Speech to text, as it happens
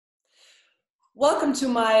Welcome to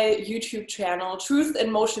my YouTube channel, Truth in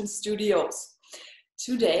Motion Studios.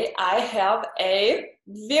 Today I have a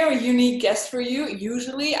very unique guest for you.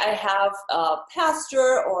 Usually I have a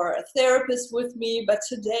pastor or a therapist with me, but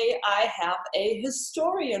today I have a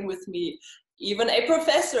historian with me, even a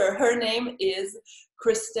professor. Her name is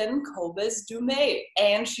Kristin Dumais,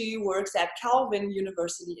 and she works at Calvin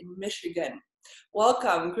University in Michigan.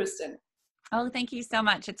 Welcome, Kristin. Oh, thank you so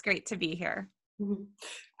much. It's great to be here.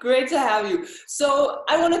 Great to have you. So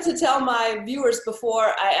I wanted to tell my viewers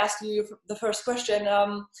before I ask you the first question,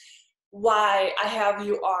 why I have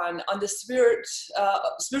you on the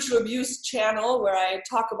spiritual abuse channel, where I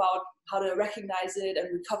talk about how to recognize it and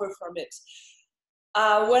recover from it.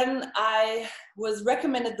 When I was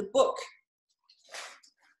recommended the book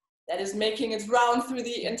that is making its round through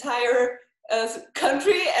the entire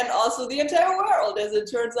country and also the entire world, as it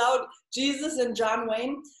turns out, Jesus and John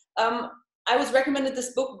Wayne, I was recommended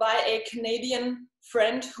this book by a Canadian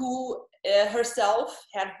friend who herself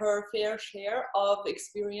had her fair share of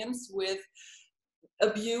experience with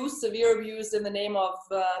abuse, severe abuse in the name of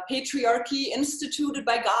patriarchy instituted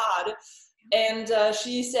by God. And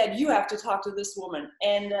she said, you have to talk to this woman.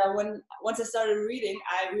 And once I started reading,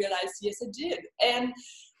 I realized, yes, I did. And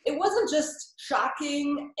it wasn't just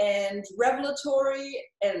shocking and revelatory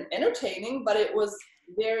and entertaining, but it was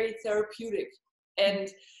very therapeutic. And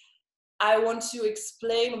I want to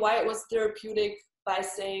explain why it was therapeutic by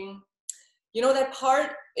saying, you know, that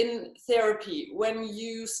part in therapy when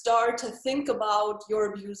you start to think about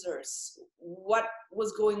your abusers, what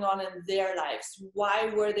was going on in their lives,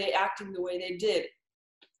 why were they acting the way they did?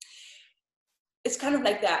 It's kind of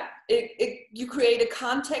like that. You create a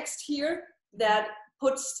context here that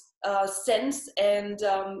puts sense and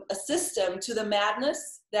a system to the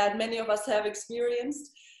madness that many of us have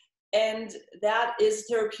experienced. And that is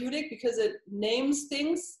therapeutic because it names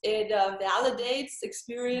things, it validates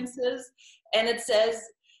experiences, and it says,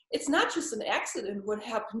 it's not just an accident what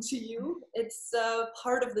happened to you, it's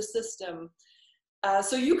part of the system.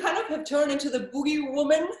 So you kind of have turned into the boogie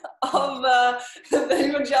woman of the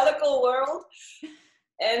evangelical world.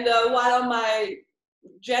 And while on my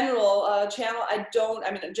general channel,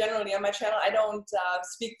 generally on my channel, I don't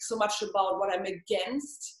speak so much about what I'm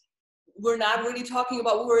against. We're not really talking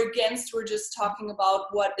about what we're against, we're just talking about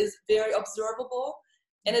what is very observable,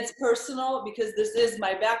 and it's personal because this is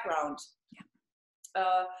my background.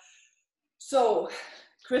 Yeah. So,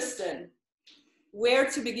 Kristin, where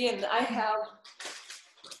to begin? I have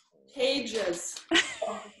pages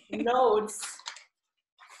of notes.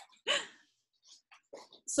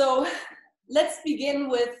 So, let's begin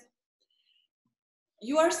with,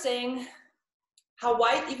 you are saying how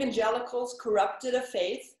white evangelicals corrupted a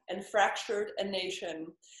faith and fractured a nation.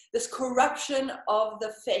 This corruption of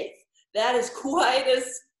the faith, that is quite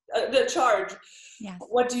the charge. Yes.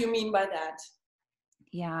 What do you mean by that?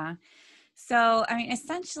 Yeah. So,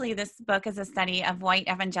 essentially this book is a study of white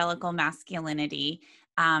evangelical masculinity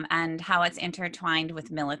and how it's intertwined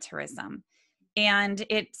with militarism. And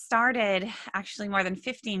it started actually more than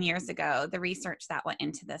 15 years ago, the research that went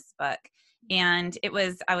into this book. And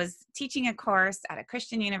I was teaching a course at a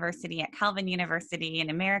Christian university at Calvin University in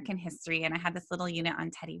American history. And I had this little unit on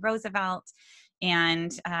Teddy Roosevelt.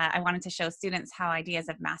 And I wanted to show students how ideas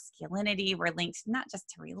of masculinity were linked not just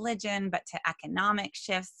to religion, but to economic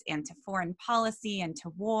shifts and to foreign policy and to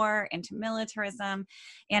war and to militarism.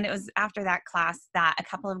 And it was after that class that a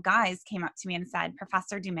couple of guys came up to me and said,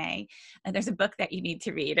 Professor Dumais, there's a book that you need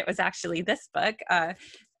to read. It was actually this book,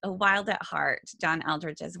 Wild at Heart, John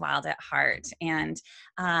Eldredge's Wild at Heart. And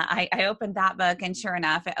I opened that book, and sure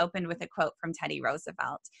enough, it opened with a quote from Teddy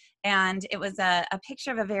Roosevelt. And it was a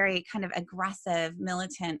picture of a very kind of aggressive,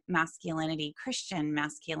 militant masculinity, Christian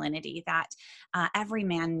masculinity, that every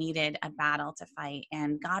man needed a battle to fight.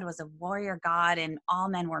 And God was a warrior God, and all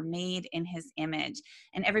men were made in his image.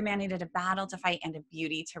 And every man needed a battle to fight and a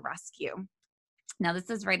beauty to rescue. Now, this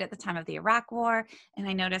is right at the time of the Iraq War, and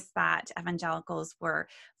I noticed that evangelicals were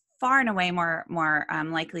far and away more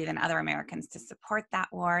likely than other Americans to support that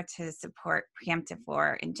war, to support preemptive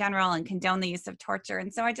war in general, and condone the use of torture.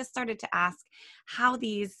 And so I just started to ask how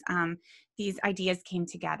these ideas came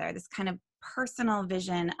together, this kind of personal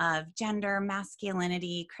vision of gender,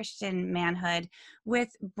 masculinity, Christian manhood,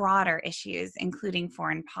 with broader issues, including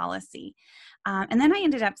foreign policy. And then I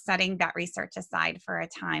ended up setting that research aside for a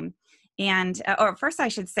time. And, or first I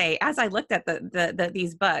should say, as I looked at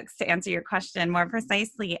these books, to answer your question more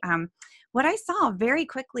precisely, what I saw very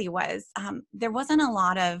quickly was there wasn't a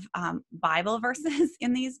lot of Bible verses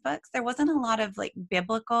in these books. There wasn't a lot of like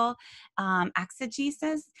biblical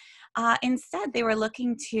exegesis. Instead, they were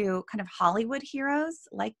looking to kind of Hollywood heroes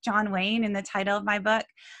like John Wayne in the title of my book,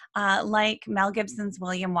 like Mel Gibson's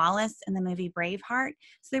William Wallace in the movie Braveheart.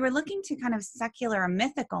 So they were looking to kind of secular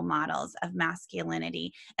mythical models of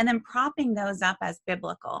masculinity and then propping those up as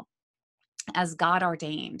biblical, as God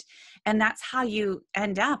ordained. And that's how you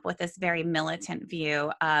end up with this very militant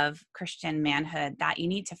view of Christian manhood, that you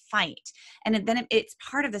need to fight. And then it's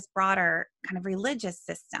part of this broader kind of religious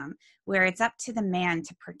system where it's up to the man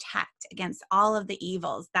to protect against all of the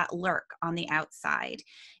evils that lurk on the outside.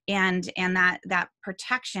 And that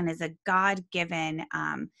protection is a God-given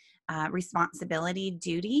responsibility,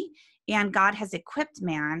 duty. And God has equipped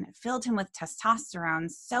man, filled him with testosterone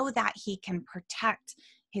so that he can protect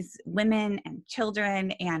his women and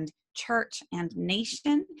children and church and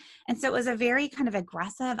nation. And so it was a very kind of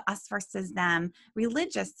aggressive us versus them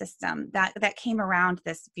religious system that came around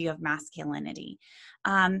this view of masculinity.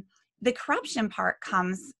 The corruption part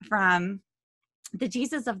comes from the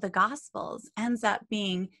Jesus of the Gospels ends up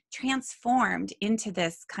being transformed into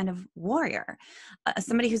this kind of warrior,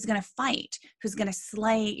 somebody who's going to fight, who's going to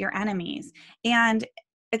slay your enemies. And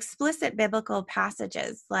explicit biblical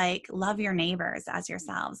passages like love your neighbors as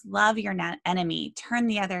yourselves, love your enemy, turn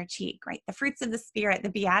the other cheek, right? The fruits of the Spirit, the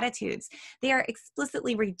Beatitudes, they are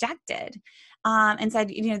explicitly rejected and said,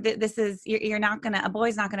 this is, you're not going to, a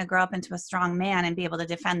boy's not going to grow up into a strong man and be able to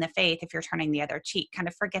defend the faith if you're turning the other cheek. Kind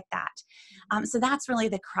of forget that. So that's really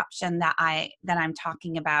the corruption that I'm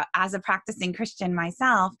talking about as a practicing Christian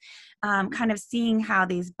myself, kind of seeing how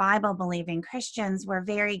these Bible-believing Christians were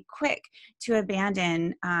very quick to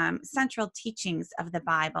abandon central teachings of the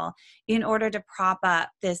Bible in order to prop up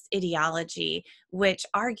this ideology, which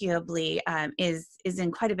arguably is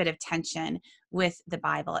in quite a bit of tension with the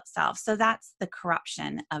Bible itself. So that's the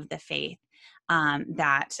corruption of the faith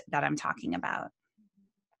that I'm talking about.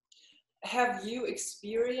 Have you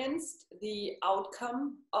experienced the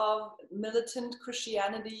outcome of militant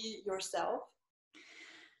Christianity yourself?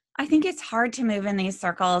 I think it's hard to move in these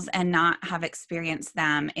circles and not have experienced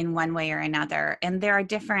them in one way or another. And there are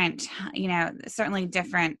different, certainly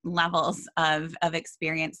different levels of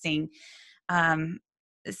experiencing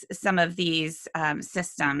some of these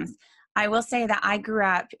systems. I will say that I grew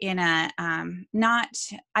up in I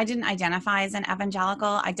didn't identify as an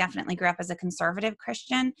evangelical. I definitely grew up as a conservative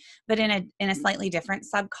Christian, but in a slightly different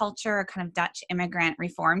subculture, a kind of Dutch immigrant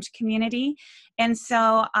Reformed community. And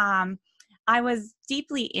so I was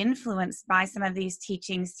deeply influenced by some of these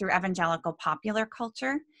teachings through evangelical popular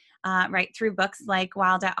culture, right, through books like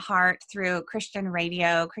Wild at Heart, through Christian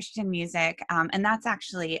radio, Christian music. And that's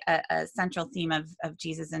actually a central theme of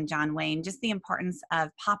Jesus and John Wayne, just the importance of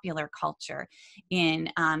popular culture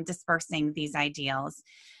in dispersing these ideals.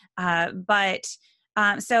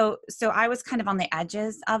 So I was kind of on the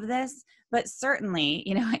edges of this. But certainly,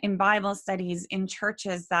 in Bible studies, in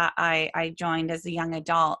churches that I joined as a young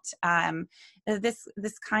adult,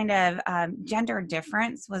 this kind of gender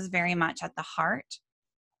difference was very much at the heart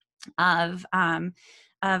of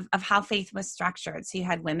how faith was structured. So you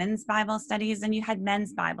had women's Bible studies and you had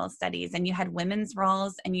men's Bible studies, and you had women's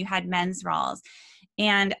roles and you had men's roles.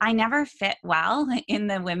 And I never fit well in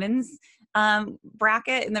the women's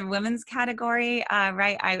bracket, in the women's category,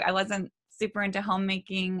 right? I wasn't super into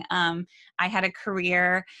homemaking. I had a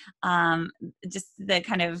career, just the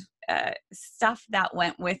kind of stuff that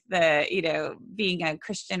went with the, being a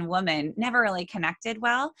Christian woman never really connected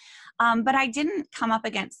well. But I didn't come up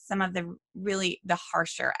against some of the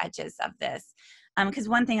harsher edges of this. Because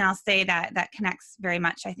one thing I'll say that connects very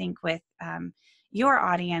much, I think, with your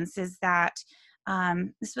audience is that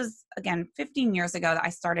this was, again, 15 years ago that I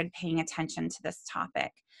started paying attention to this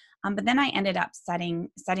topic. But then I ended up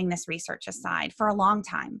setting this research aside for a long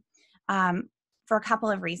time, for a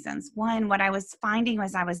couple of reasons. One, what I was finding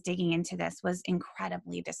as I was digging into this was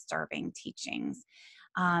incredibly disturbing teachings,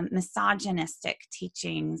 misogynistic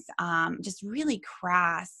teachings, just really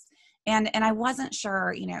crass. And I wasn't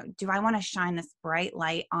sure, do I want to shine this bright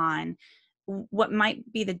light on what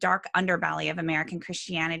might be the dark underbelly of American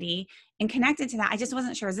Christianity? And connected to that, I just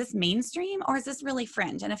wasn't sure, is this mainstream or is this really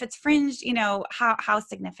fringe? And if it's fringe, how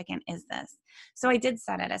significant is this? So I did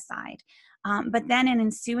set it aside. But then in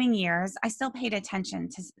ensuing years, I still paid attention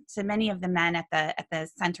to many of the men at the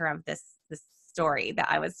center of this story that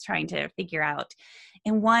I was trying to figure out.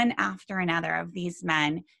 And one after another of these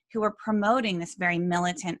men who were promoting this very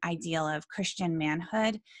militant ideal of Christian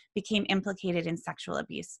manhood became implicated in sexual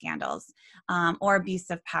abuse scandals or abuse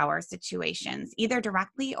of power situations, either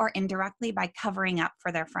directly or indirectly by covering up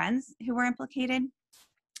for their friends who were implicated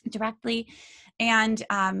directly. And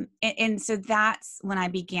so that's when I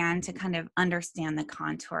began to kind of understand the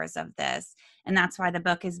contours of this And that's why the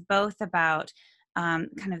book is both about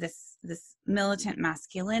kind of this militant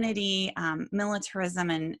masculinity, militarism,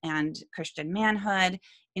 and Christian manhood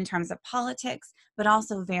in terms of politics, but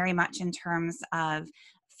also very much in terms of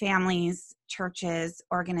families, churches,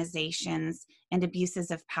 organizations, and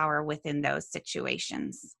abuses of power within those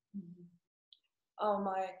situations. Oh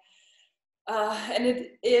my. And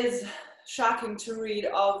it is shocking to read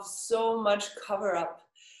of so much cover up.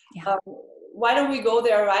 Yeah. Why don't we go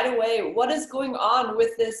there right away? What is going on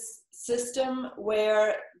with this system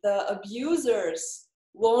where the abusers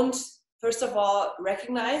won't, first of all,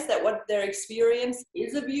 recognize that what their experience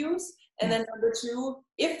is abuse? And then number two,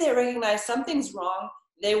 if they recognize something's wrong,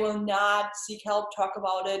 they will not seek help, talk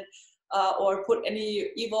about it, or put any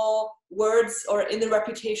evil words or in the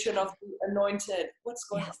reputation of the anointed. What's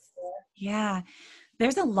going on there? Yeah.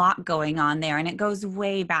 There's a lot going on there, and it goes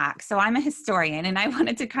way back. So I'm a historian, and I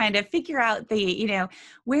wanted to kind of figure out the,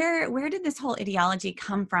 where did this whole ideology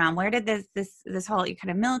come from? Where did this whole kind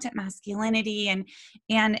of militant masculinity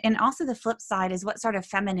and also the flip side is what sort of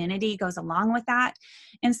femininity goes along with that?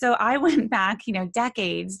 And so I went back,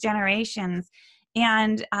 decades, generations,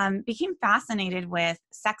 and became fascinated with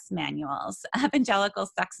sex manuals, evangelical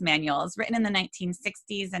sex manuals written in the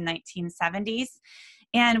 1960s and 1970s.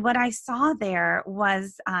 And what I saw there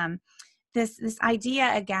was this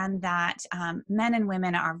idea, again, that men and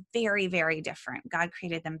women are very, very different. God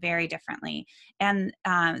created them very differently. And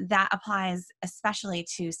that applies especially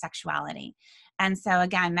to sexuality. And so,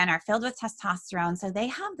 again, men are filled with testosterone. So they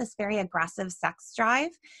have this very aggressive sex drive.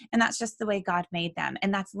 And that's just the way God made them.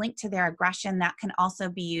 And that's linked to their aggression that can also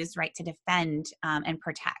be used, right, to defend and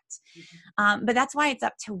protect. But that's why it's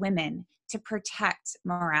up to women to protect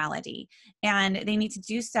morality. And they need to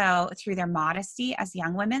do so through their modesty as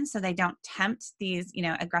young women so they don't tempt these,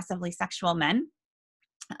 aggressively sexual men.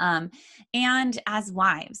 And as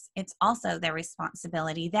wives, it's also their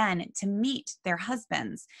responsibility then to meet their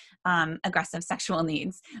husbands' aggressive sexual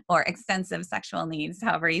needs or extensive sexual needs,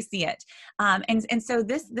 however you see it. And so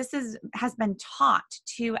this has been taught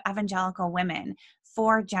to evangelical women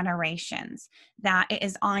for generations, that it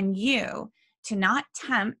is on you to not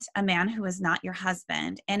tempt a man who is not your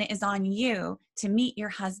husband, and it is on you to meet your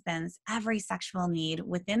husband's every sexual need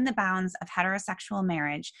within the bounds of heterosexual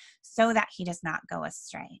marriage so that he does not go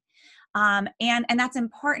astray. And that's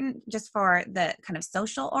important just for the kind of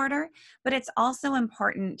social order, but it's also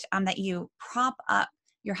important that you prop up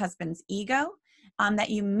your husband's ego,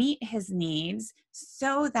 that you meet his needs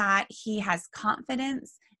so that he has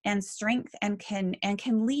confidence and strength and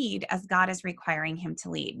can lead as God is requiring him to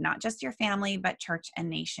lead, not just your family, but church and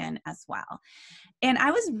nation as well. And I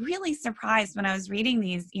was really surprised when I was reading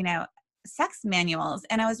these, sex manuals,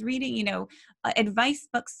 and I was reading, advice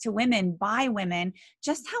books to women by women,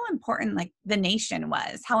 just how important like the nation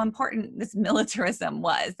was, how important this militarism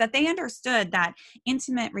was, that they understood that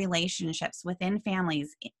intimate relationships within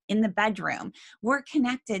families in the bedroom were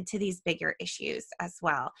connected to these bigger issues as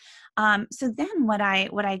well. So then what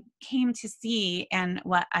I came to see, and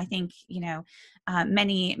what I think,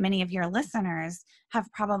 many of your listeners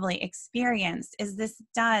have probably experienced, is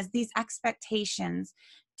these expectations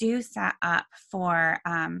do set up for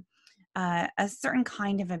a certain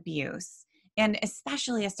kind of abuse, and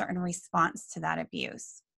especially a certain response to that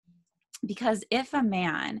abuse. Because if a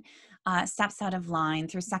man steps out of line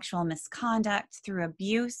through sexual misconduct, through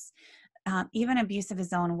abuse, even abuse of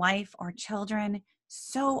his own wife or children,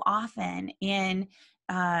 so often in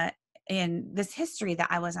this history that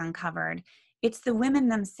I was uncovered, it's the women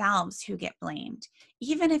themselves who get blamed.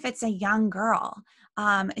 Even if it's a young girl,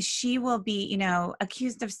 she will be,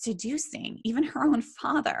 accused of seducing even her own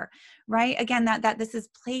father, right? Again, that this is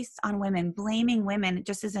placed on women, blaming women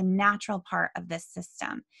just as a natural part of this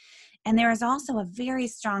system. And there is also a very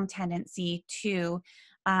strong tendency to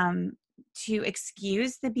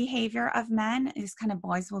excuse the behavior of men. It's kind of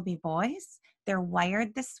boys will be boys. They're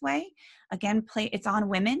wired this way. Again, it's on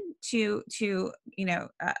women to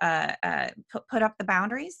put up the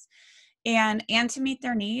boundaries and to meet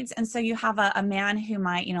their needs. And so you have a man who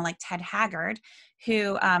might, like Ted Haggard,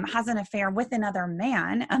 who has an affair with another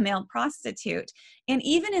man, a male prostitute. And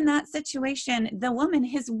even in that situation, the woman,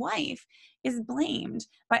 his wife, is blamed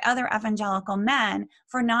by other evangelical men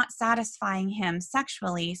for not satisfying him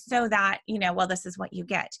sexually, so that, this is what you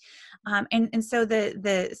get. And so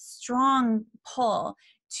the strong pull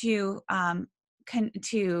to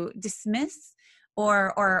dismiss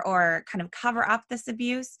or kind of cover up this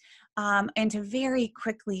abuse, and to very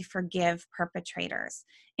quickly forgive perpetrators.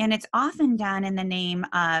 And it's often done in the name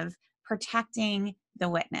of protecting the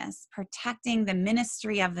witness, protecting the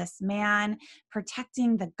ministry of this man,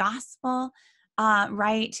 protecting the gospel.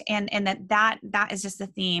 right. And that is just a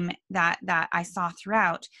theme that I saw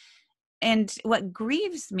throughout. And what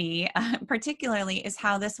grieves me particularly is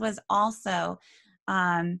how this was also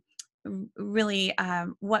really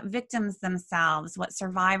what victims themselves, what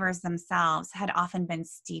survivors themselves had often been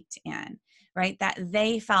steeped in, right? That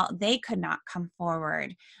they felt they could not come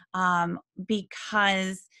forward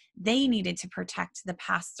because they needed to protect the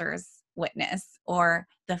pastor's witness or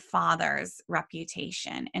the father's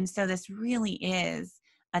reputation. And so this really is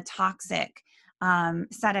a toxic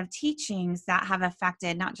set of teachings that have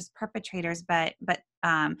affected not just perpetrators, but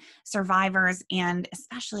survivors, and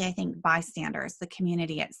especially, I think, bystanders, the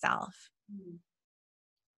community itself.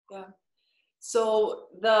 Yeah. So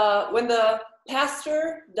when the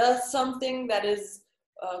pastor does something that is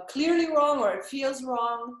clearly wrong or it feels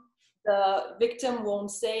wrong, the victim won't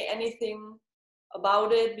say anything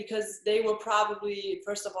about it because they will probably,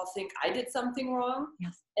 first of all, think I did something wrong.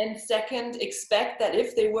 Yes. And second, expect that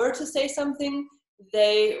if they were to say something,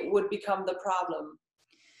 they would become the problem.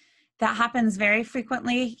 That happens very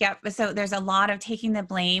frequently. Yep. So there's a lot of taking the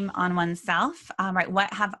blame on oneself, right?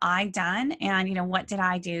 What have I done? And, what did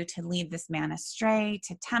I do to lead this man astray,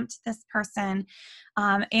 to tempt this person?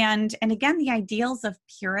 And again, the ideals of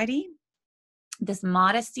purity, this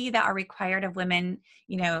modesty that are required of women,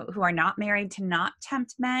 who are not married to not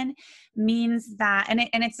tempt men, means that, and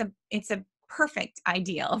it's a perfect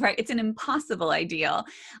ideal, right? It's an impossible ideal.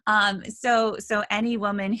 So any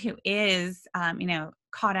woman who is,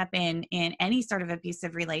 caught up in any sort of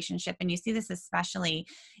abusive relationship, and you see this especially,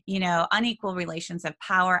 unequal relations of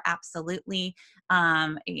power, absolutely.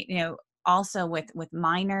 Also with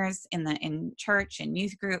minors in church and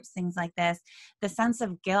youth groups, things like this, the sense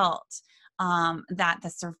of guilt that the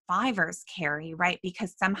survivors carry, right?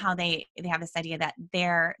 Because somehow they have this idea that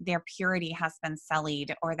their purity has been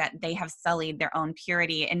sullied, or that they have sullied their own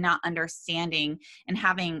purity, and not understanding and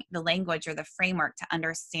having the language or the framework to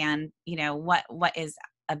understand, what is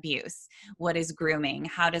abuse, what is grooming,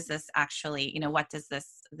 how does this actually, what does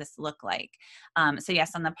this look like? So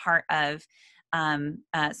yes, on the part of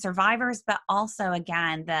survivors, but also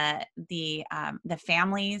again the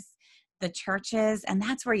families, the churches, and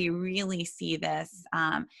that's where you really see this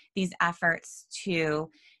these efforts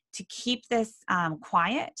to keep this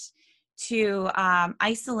quiet, to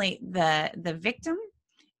isolate the victim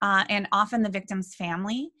and often the victim's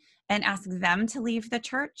family, and ask them to leave the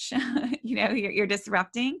church. You're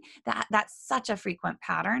disrupting that. That's such a frequent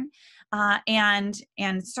pattern, and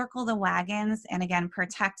circle the wagons, and again,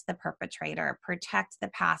 protect the perpetrator, protect the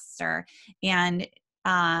pastor, and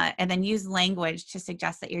then use language to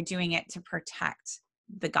suggest that you're doing it to protect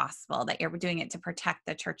the gospel, that you're doing it to protect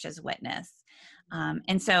the church's witness.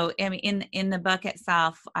 And so in the book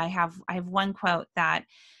itself, I have one quote that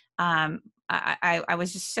I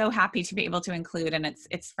was just so happy to be able to include, and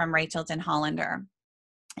it's from Rachel Hollander.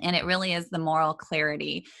 And it really is the moral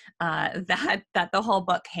clarity that the whole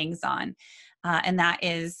book hangs on. And that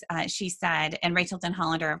is, she said, and Rachel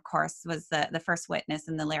Hollander, of course, was the first witness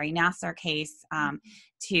in the Larry Nassar case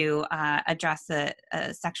to address the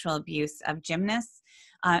sexual abuse of gymnasts,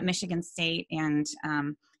 Michigan State and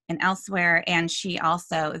elsewhere. And she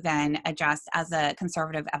also then addressed, as a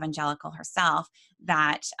conservative evangelical herself,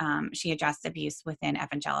 that she addressed abuse within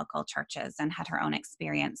evangelical churches and had her own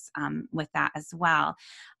experience with that as well.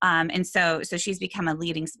 And so she's become a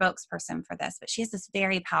leading spokesperson for this. But she has this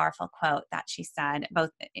very powerful quote that she said,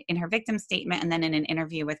 both in her victim statement and then in an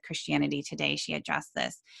interview with Christianity Today, she addressed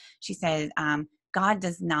this. She said, God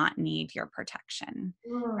does not need your protection,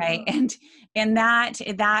 right? And that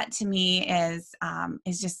to me is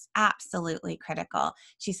just absolutely critical.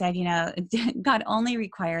 She said, Jesus only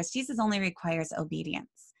requires obedience,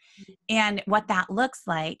 and what that looks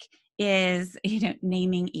like is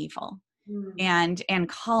naming evil and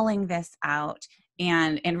calling this out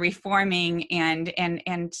and reforming and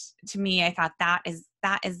to me, I thought that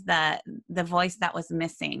is the voice that was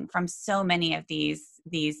missing from so many of these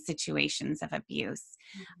situations of abuse,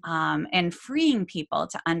 and freeing people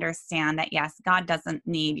to understand that yes, God doesn't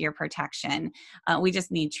need your protection. We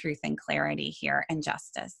just need truth and clarity here, and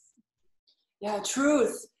justice. Yeah,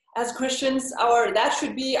 truth. As Christians, that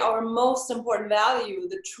should be our most important value,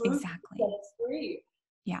 the truth. Exactly. That it's free.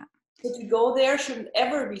 Yeah. So to go there shouldn't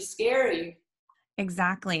ever be scary.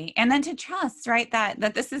 Exactly. And then to trust, right,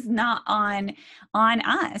 that this is not on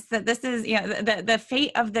us, that this is, the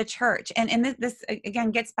fate of the church. And this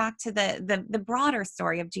again gets back to the broader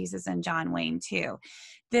story of Jesus and John Wayne too.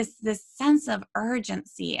 This sense of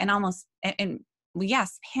urgency and almost, and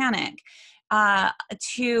yes, panic,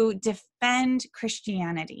 to defend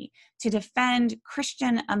Christianity, to defend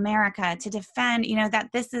Christian America, to defend, that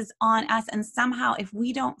this is on us. And somehow if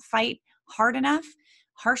we don't fight hard enough,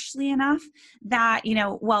 harshly enough, that,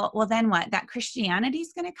 well, then what? That Christianity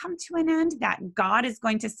is going to come to an end, that God is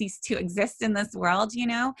going to cease to exist in this world,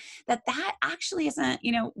 that actually isn't,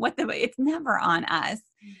 it's never on us.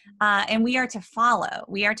 And we are to follow,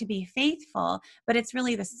 we are to be faithful, but it's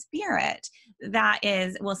really the Spirit that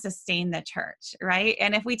will sustain the church, right?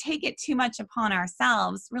 And if we take it too much upon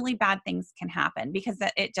ourselves, really bad things can happen because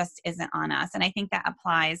it just isn't on us. And I think that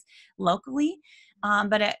applies locally,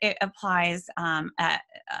 but it applies at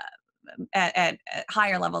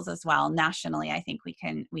higher levels as well. Nationally, I think we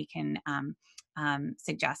can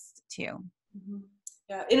suggest too.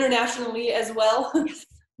 Yeah, internationally as well.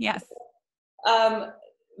 Yes.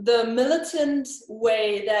 The militant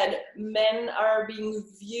way that men are being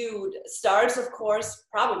viewed starts, of course,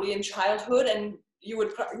 probably in childhood, and you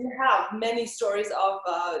have many stories of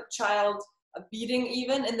child beating,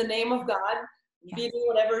 even in the name of God, beating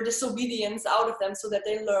whatever disobedience out of them so that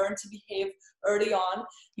they learn to behave early on.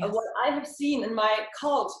 Yes. What I have seen in my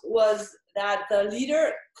cult was that the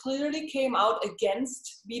leader clearly came out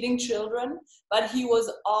against beating children, but he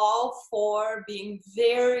was all for being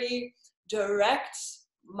very direct,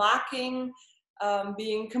 mocking,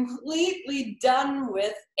 being completely done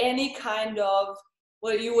with any kind of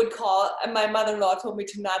what you would call, and my mother-in-law told me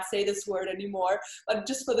to not say this word anymore, but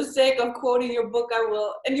just for the sake of quoting your book, I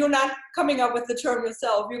will, and you're not coming up with the term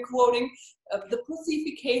yourself, you're quoting the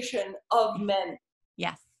pussification of men.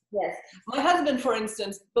 Yes. Yes. My husband, for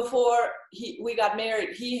instance, before we got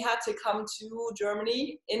married, he had to come to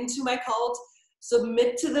Germany into my cult,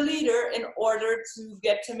 submit to the leader in order to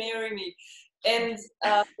get to marry me. And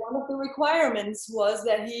one of the requirements was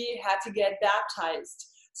that he had to get baptized.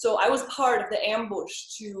 So I was part of the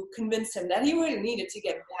ambush to convince him that he really needed to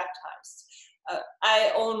get baptized.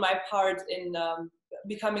 I own my part in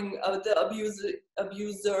becoming the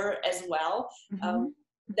abuser as well. Mm-hmm.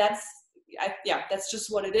 That's just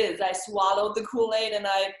what it is. I swallowed the Kool-Aid and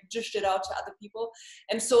I dished it out to other people.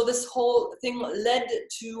 And so this whole thing led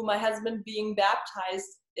to my husband being baptized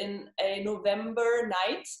in a November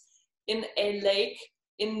night in a lake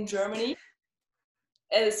in Germany.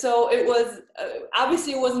 And so it was,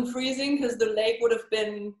 obviously it wasn't freezing because the lake would have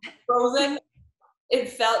been frozen. It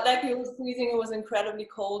felt like it was freezing. It was incredibly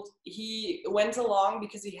cold. He went along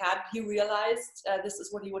because he realized this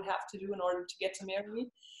is what he would have to do in order to get to marry me.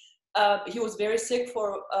 He was very sick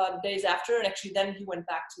for days after, and actually then he went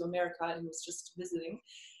back to America and was just visiting.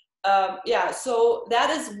 So that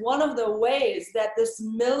is one of the ways that this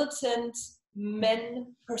militant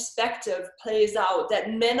men perspective plays out,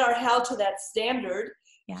 that men are held to that standard.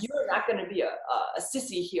 Yes. You're not going to be a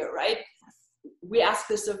sissy here, right? We ask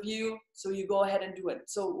this of you, so you go ahead and do it.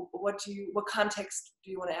 So what context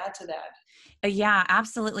do you want to add to that? Yeah,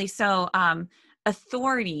 absolutely. So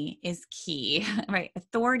authority is key, right?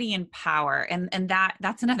 Authority and power. And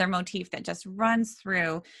that's another motif that just runs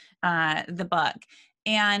through the book.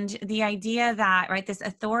 And the idea that, right, this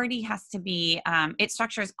authority has to be, it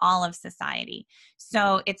structures all of society.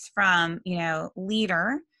 So it's from,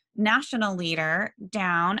 leader, national leader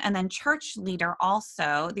down, and then church leader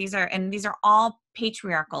also. These are all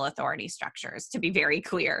patriarchal authority structures, to be very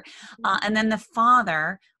clear. And then the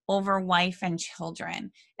father over wife and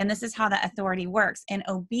children. And this is how that authority works. And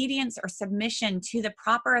obedience or submission to the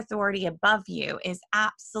proper authority above you is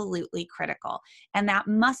absolutely critical. And that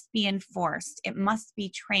must be enforced. It must be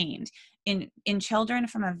trained in children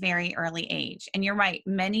from a very early age. And you're right,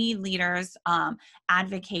 many leaders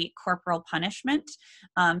advocate corporal punishment.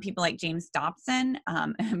 People like James Dobson,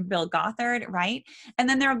 Bill Gothard, right? And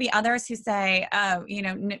then there will be others who say,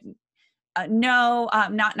 no,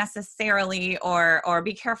 not necessarily, or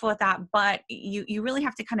be careful with that. But you really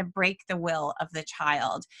have to kind of break the will of the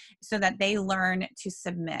child so that they learn to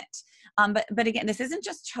submit. But again, this isn't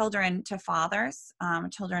just children to fathers,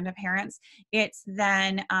 children to parents. It's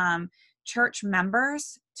then church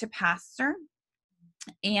members to pastor,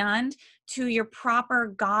 and to your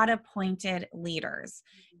proper God-appointed leaders.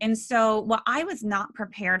 And so what I was not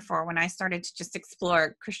prepared for when I started to just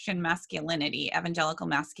explore Christian masculinity, evangelical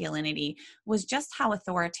masculinity, was just how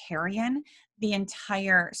authoritarian the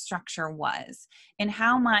entire structure was, and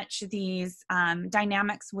how much these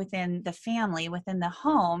dynamics within the family, within the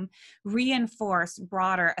home, reinforce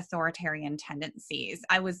broader authoritarian tendencies.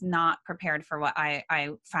 I was not prepared for what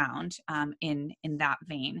I found in that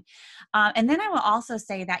vein. And then I will also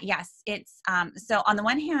say that, yes, it's so on the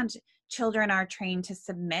one hand, children are trained to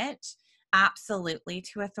submit absolutely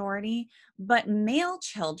to authority, but male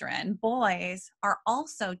children, boys, are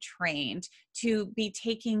also trained to be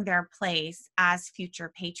taking their place as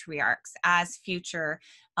future patriarchs, as future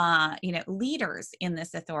leaders in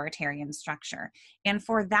this authoritarian structure. And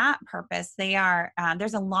for that purpose,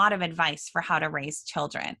 there's a lot of advice for how to raise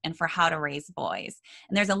children and for how to raise boys.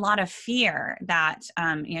 And there's a lot of fear that,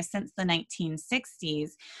 since the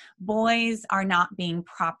 1960s, boys are not being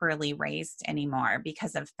properly raised anymore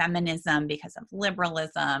because of feminism, because of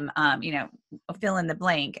liberalism, fill in the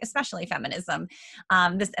blank, especially feminism,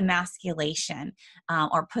 this emasculation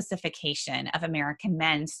or pussification of American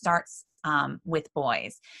men starts with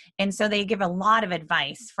boys. And so they give a lot of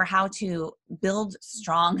advice for how to build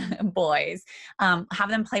strong boys, have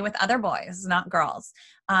them play with other boys, not girls,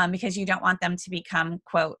 because you don't want them to become,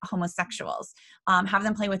 quote, homosexuals. Have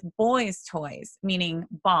them play with boys' toys, meaning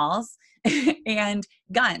balls and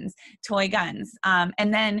guns, toy guns.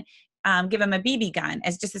 And then give them a BB gun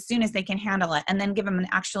as soon as they can handle it, and then give them an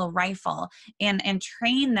actual rifle and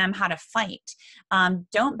train them how to fight.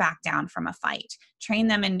 Don't back down from a fight. Train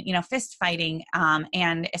them in, fist fighting,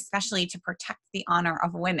 and especially to protect the honor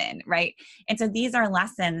of women, right? And so these are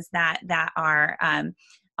lessons that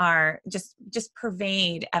just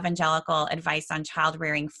pervade evangelical advice on child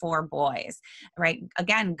rearing for boys, right?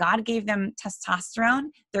 Again, God gave them testosterone.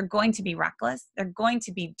 They're going to be reckless. They're going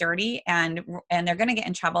to be dirty, and they're going to get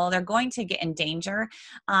in trouble. They're going to get in danger.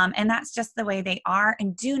 And that's just the way they are.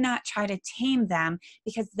 And do not try to tame them,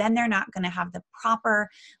 because then they're not going to have the proper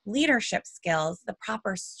leadership skills, the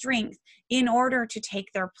proper strength in order to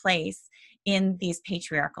take their place in these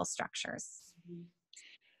patriarchal structures.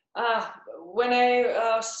 When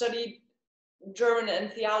I studied German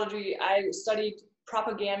and theology, I studied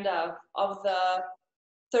propaganda of the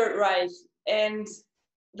Third Reich, and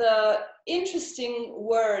the interesting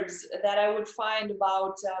words that I would find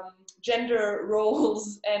about gender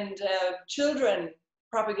roles and children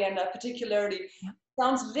propaganda particularly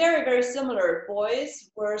sounds very, very similar. Boys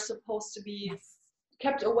were supposed to be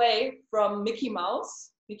kept away from Mickey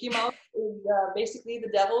Mouse. Mickey Mouse is basically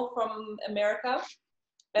the devil from America.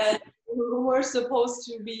 And who were supposed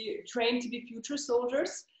to be trained to be future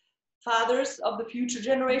soldiers, fathers of the future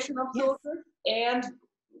generation of soldiers, and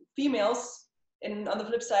females, and on the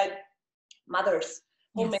flip side, mothers,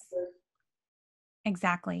 homemakers.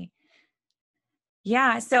 Exactly.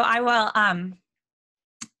 Yeah. So I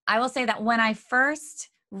will say that when I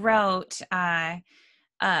first wrote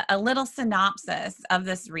a little synopsis of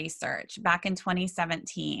this research back in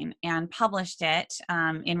 2017 and published it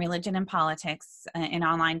in Religion and Politics, in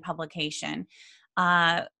online publication.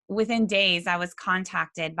 Within days, I was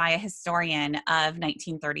contacted by a historian of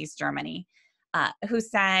 1930s Germany, who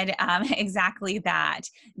said exactly that.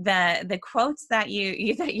 The quotes that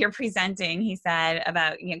you're presenting, he said,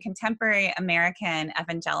 about contemporary American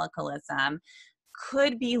evangelicalism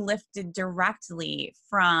could be lifted directly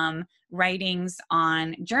from writings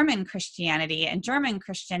on German Christianity and German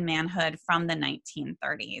Christian manhood from the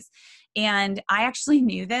 1930s. And I actually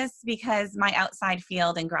knew this because my outside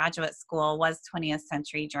field in graduate school was 20th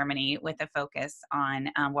century Germany, with a focus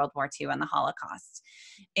on World War II and the Holocaust.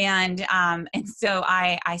 And so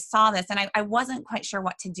I saw this, and I wasn't quite sure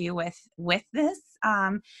what to do with this,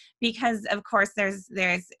 because of course there's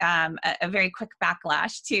a very quick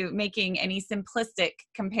backlash to making any simplistic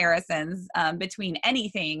comparisons between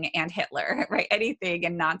anything and Hitler, right? Anything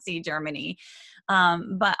and Nazi Germany.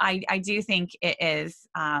 But I do think it is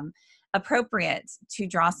appropriate to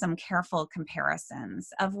draw some careful comparisons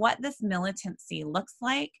of what this militancy looks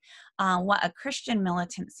like, what a Christian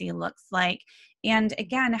militancy looks like, and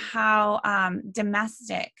again, how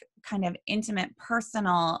domestic, kind of intimate,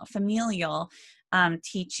 personal, familial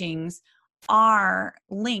teachings are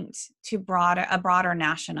linked to a broader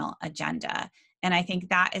national agenda. And I think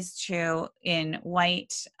that is true in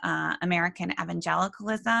white American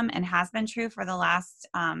evangelicalism, and has been true for the last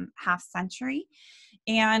half century.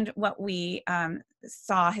 And what we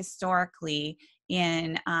saw historically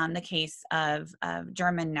in the case of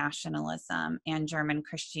German nationalism and German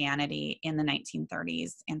Christianity in the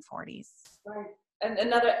 1930s and 40s. Right. And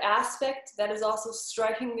another aspect that is also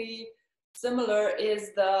strikingly similar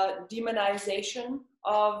is the demonization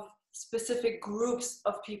of specific groups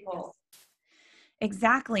of people.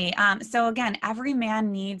 Exactly. So again, every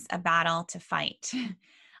man needs a battle to fight.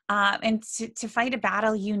 And to fight a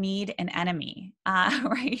battle, you need an enemy,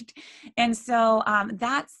 right? And so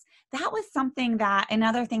that was something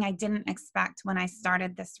another thing I didn't expect when I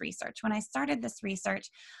started this research. When I started this research,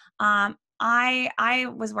 I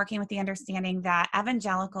was working with the understanding that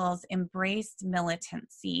evangelicals embraced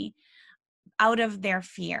militancy out of their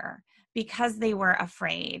fear, because they were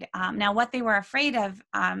afraid. Now, what they were afraid of,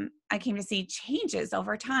 I came to see changes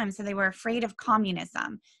over time. So they were afraid of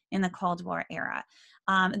communism in the Cold War era.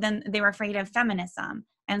 Then they were afraid of feminism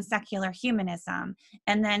and secular humanism.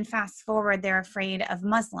 And then fast forward, they're afraid of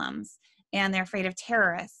Muslims, and they're afraid of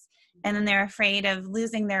terrorists. And then they're afraid of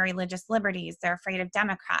losing their religious liberties. They're afraid of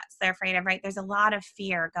Democrats. They're afraid of, right? There's a lot of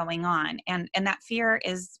fear going on. And that fear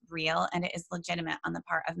is real, and it is legitimate on the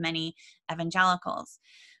part of many evangelicals.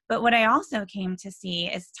 But what I also came to see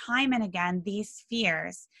is time and again, these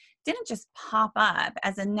fears didn't just pop up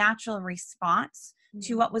as a natural response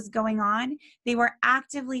to what was going on. They were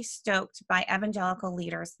actively stoked by evangelical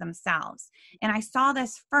leaders themselves. And I saw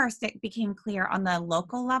this first, it became clear on the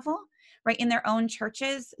local level, right? In their own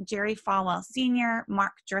churches, Jerry Falwell Sr.,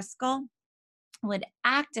 Mark Driscoll would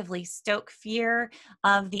actively stoke fear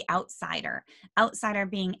of the outsider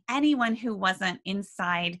being anyone who wasn't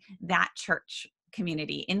inside that church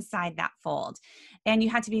community, inside that fold. And you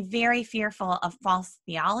had to be very fearful of false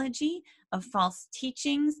theology, of false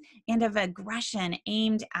teachings, and of aggression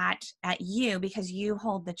aimed at you, because you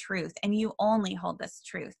hold the truth and you only hold this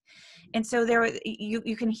truth. And so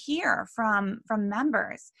you can hear from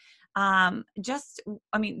members,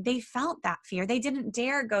 they felt that fear. They didn't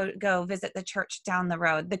dare go visit the church down the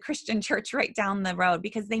road, the Christian church right down the road,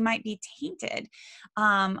 because they might be tainted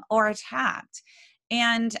or attacked.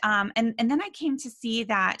 And then I came to see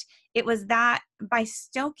that it was that by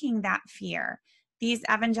stoking that fear, these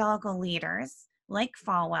evangelical leaders like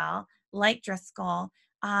Falwell, like Driscoll,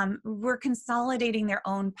 were consolidating their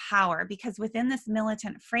own power, because within this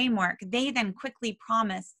militant framework, they then quickly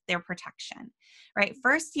promised their protection, right?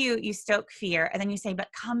 First, you stoke fear, and then you say, but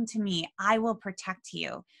come to me, I will protect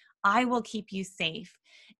you. I will keep you safe.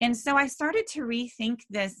 And so I started to rethink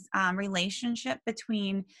this relationship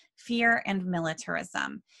between fear and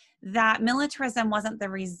militarism, that militarism wasn't the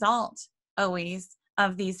result always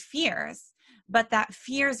of these fears, but that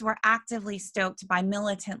fears were actively stoked by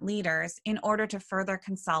militant leaders in order to further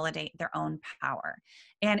consolidate their own power.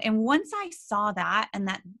 And once I saw that and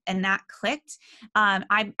that clicked,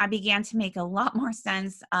 I began to make a lot more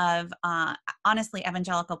sense of, honestly,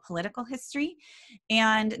 evangelical political history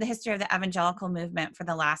and the history of the evangelical movement for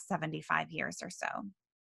the last 75 years or so.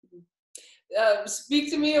 Speak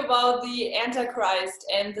to me about the Antichrist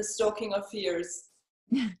and the stoking of fears.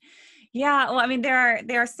 Yeah, well, I mean, there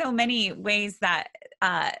are so many ways that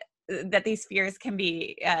these fears can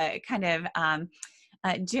be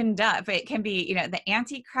ginned up. It can be, the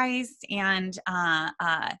Antichrist and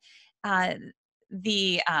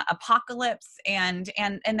the apocalypse, and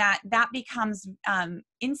that becomes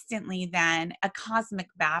instantly then a cosmic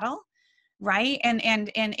battle, right? And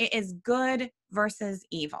it is good versus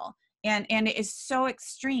evil, and it is so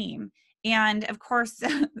extreme. And of course,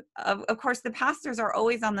 the pastors are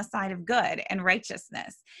always on the side of good and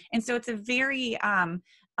righteousness. And so it's a very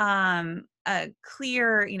a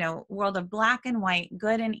clear, world of black and white,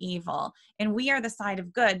 good and evil. And we are the side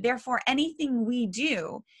of good. Therefore, anything we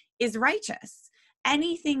do is righteous.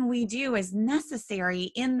 Anything we do is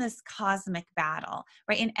necessary in this cosmic battle,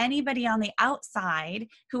 right? And anybody on the outside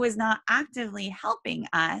who is not actively helping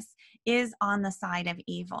us is on the side of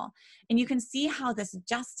evil. And you can see how this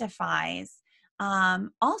justifies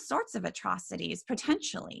all sorts of atrocities,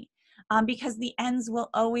 potentially, because the ends will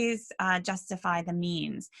always justify the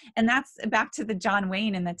means. And that's back to the John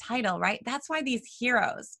Wayne in the title, right? That's why these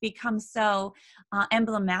heroes become so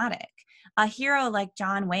emblematic. A hero like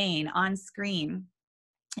John Wayne on screen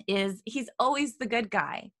he's always the good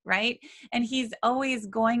guy, right? And he's always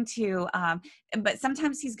going to, but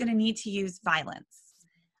sometimes he's going to need to use violence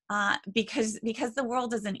because the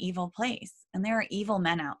world is an evil place and there are evil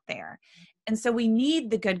men out there. And so we need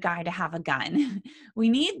the good guy to have a gun. We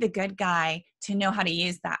need the good guy to know how to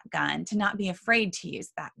use that gun, to not be afraid to use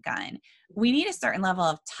that gun. We need a certain level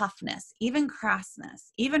of toughness, even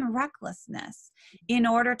crassness, even recklessness, in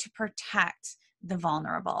order to protect the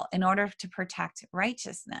vulnerable, in order to protect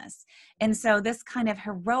righteousness. And so this kind of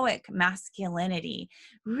heroic masculinity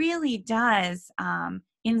really does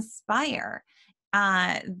inspire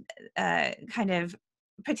kind of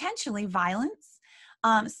potentially violence,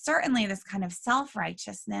 certainly this kind of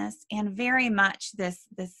self-righteousness, and very much this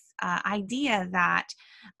idea that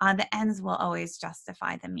the ends will always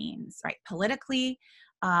justify the means, right? Politically,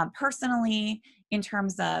 personally, in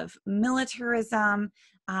terms of militarism,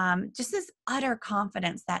 just this utter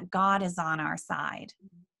confidence that God is on our side.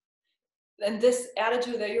 And this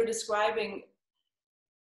attitude that you're describing,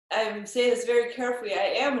 I say this very carefully.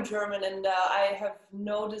 I am German, and I have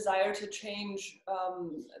no desire to change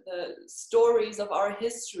the stories of our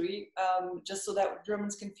history just so that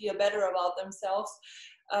Germans can feel better about themselves.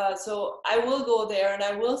 So I will go there, and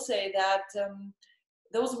I will say that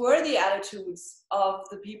those were the attitudes of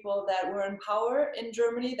the people that were in power in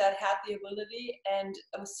Germany, that had the ability. And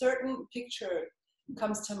a certain picture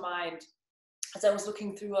comes to mind as I was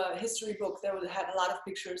looking through a history book that had a lot of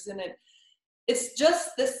pictures in it. It's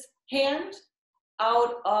just this hand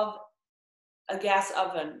out of a gas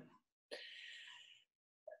oven.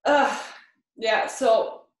 Yeah,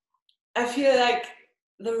 so I feel like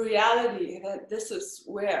the reality that this is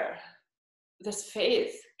where this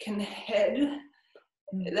faith can head,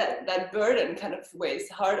 that burden kind of weighs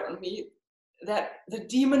hard on me, that the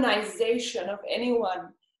demonization of anyone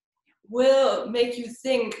will make you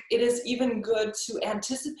think it is even good to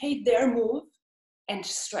anticipate their move and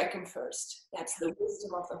to strike them first. That's the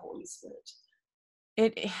wisdom of the Holy Spirit.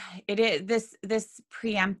 It is this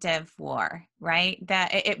preemptive war, right?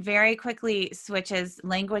 That it very quickly switches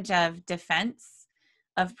language of defense,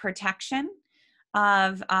 of protection,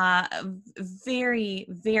 of very,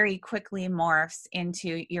 very quickly morphs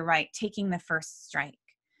into, you're right, taking the first strike,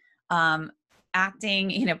 acting,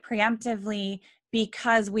 preemptively,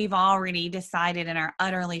 because we've already decided and are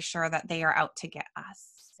utterly sure that they are out to get us,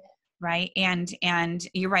 right? And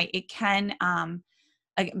you're right, it can,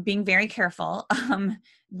 being very careful,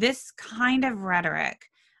 this kind of rhetoric,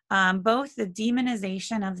 both the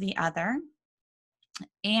demonization of the other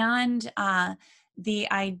and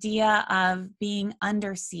the idea of being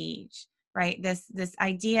under siege, right? This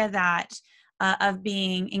idea that of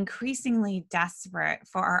being increasingly desperate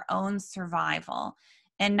for our own survival,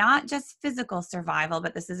 and not just physical survival,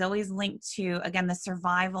 but this is always linked to, again, the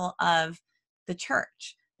survival of the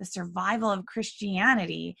church, the survival of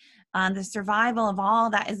Christianity, the survival of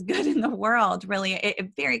all that is good in the world. Really,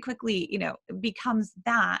 it very quickly, becomes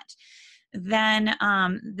that. Then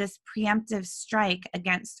this preemptive strike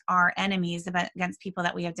against our enemies, against people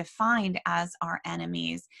that we have defined as our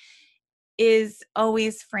enemies, is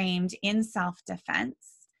always framed in self-defense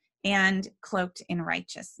and cloaked in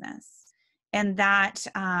righteousness. And that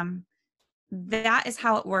is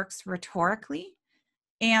how it works rhetorically.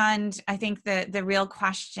 And I think the real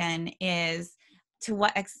question is, to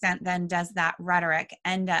what extent then does that rhetoric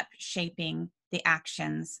end up shaping the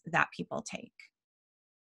actions that people take?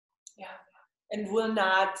 Yeah, and will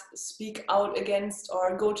not speak out against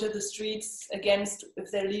or go to the streets against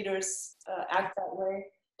if their leaders act that way,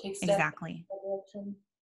 take steps exactly in that direction.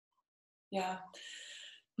 Yeah.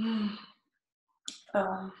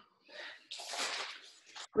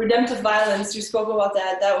 Redemptive violence, you spoke about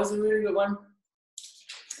that. That was a really good one.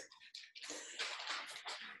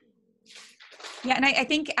 Yeah, and I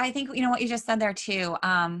think what you just said there too.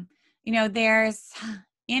 There's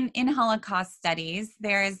in Holocaust studies,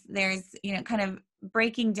 there's kind of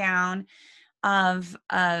breaking down of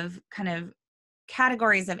kind of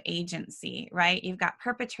categories of agency, right? You've got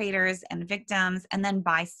perpetrators and victims, and then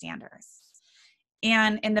bystanders.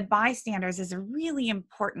 And the bystanders is a really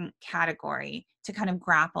important category to kind of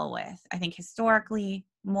grapple with, I think, historically,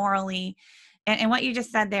 morally, and what you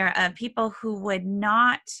just said there, people who would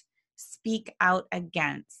not speak out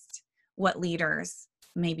against what leaders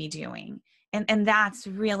may be doing. And that's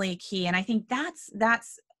really key. And I think that's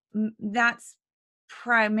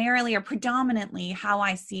primarily or predominantly how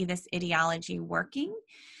I see this ideology working,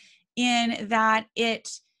 in that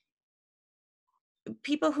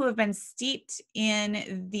people who have been steeped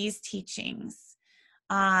in these teachings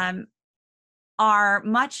are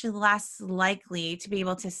much less likely to be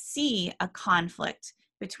able to see a conflict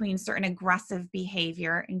between certain aggressive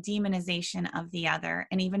behavior and demonization of the other,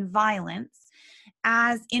 and even violence,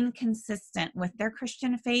 as inconsistent with their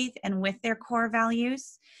Christian faith and with their core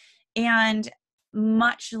values, and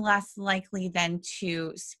much less likely then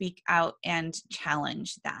to speak out and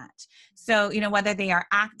challenge that. So, whether they are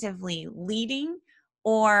actively leading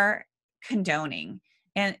or condoning,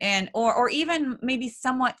 or even maybe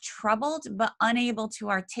somewhat troubled but unable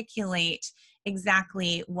to articulate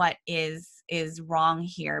exactly what is wrong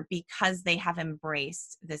here, because they have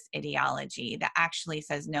embraced this ideology that actually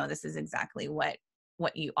says, no, this is exactly what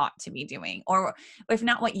you ought to be doing, or if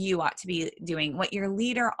not what you ought to be doing, what your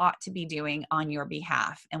leader ought to be doing on your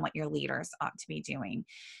behalf, and what your leaders ought to be doing.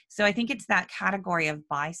 So I think it's that category of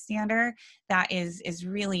bystander that is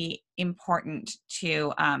really important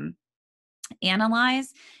to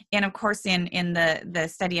analyze. And of course, in the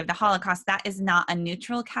study of the Holocaust, that is not a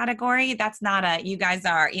neutral category. That's not you guys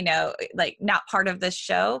are, not part of this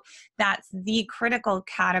show. That's the critical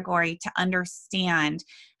category to understand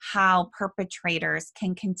how perpetrators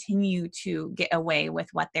can continue to get away with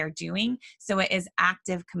what they're doing. So it is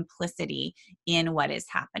active complicity in what is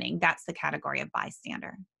happening. That's the category of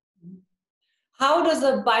bystander. How does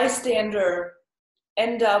a bystander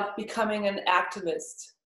end up becoming an activist?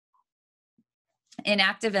 An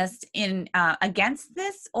activist in against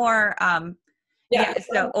this, or Yeah.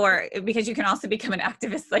 so, or because you can also become an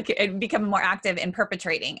activist, like, and become more active in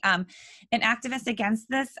perpetrating. An activist against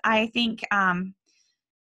this, I think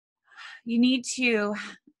you need to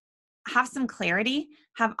have some clarity,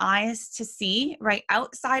 have eyes to see, right,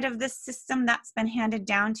 outside of this system that's been handed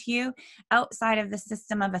down to you, outside of the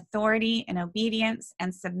system of authority and obedience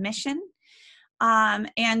and submission.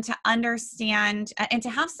 And to understand and to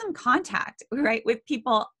have some contact, right, with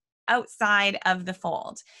people outside of the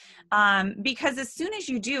fold. Because as soon as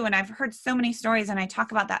you do, and I've heard so many stories, and I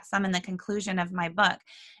talk about that some in the conclusion of my book,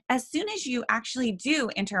 as soon as you actually do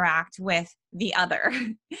interact with the other,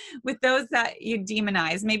 with those that you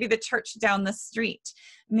demonize, maybe the church down the street,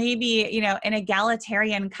 maybe, an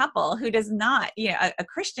egalitarian couple who does not, a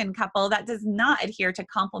Christian couple that does not adhere to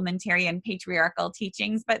complementary and patriarchal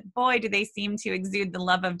teachings, but boy, do they seem to exude the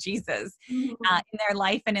love of Jesus in their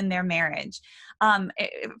life and in their marriage.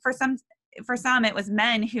 For some, it was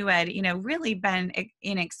men who had, really been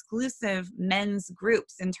in exclusive men's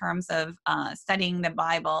groups in terms of studying the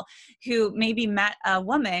Bible, who maybe met a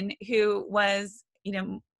woman who was,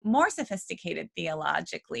 more sophisticated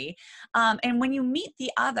theologically. And when you meet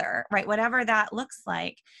the other, right, whatever that looks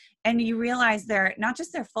like, and you realize they're not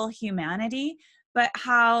just their full humanity, but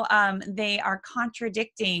how they are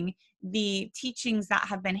contradicting the teachings that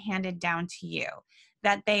have been handed down to you,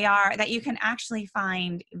 that you can actually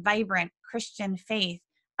find vibrant Christian faith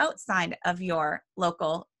outside of your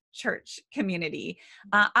local church community,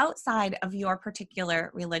 outside of your particular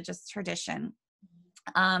religious tradition.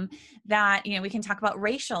 That, we can talk about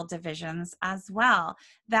racial divisions as well,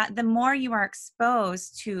 that the more you are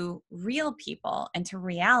exposed to real people and to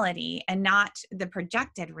reality and not the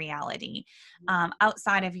projected reality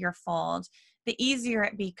outside of your fold, the easier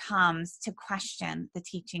it becomes to question the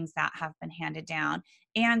teachings that have been handed down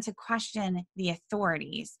and to question the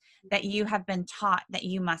authorities that you have been taught that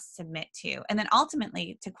you must submit to. And then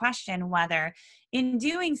ultimately to question whether in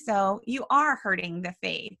doing so, you are hurting the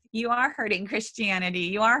faith, you are hurting Christianity,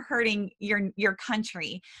 you are hurting your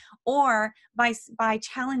country, or by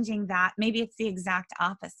challenging that, maybe it's the exact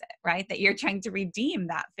opposite, right? That you're trying to redeem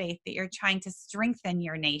that faith, that you're trying to strengthen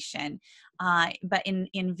your nation, but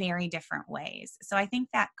in very different ways. So I think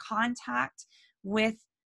that contact with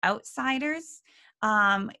outsiders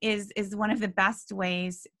is one of the best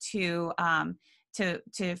ways to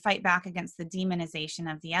fight back against the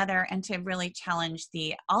demonization of the other, and to really challenge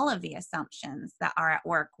all of the assumptions that are at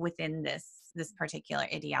work within this particular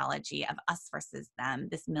ideology of us versus them,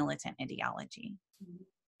 this militant ideology.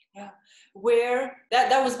 Yeah, where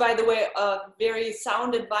that was, by the way, very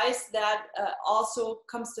sound advice that also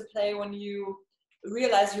comes to play when you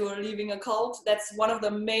realize you are leaving a cult. That's one of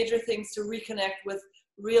the major things to reconnect with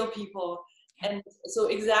real people. And so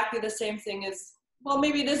exactly the same thing is, well,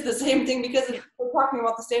 maybe it is the same thing because we're talking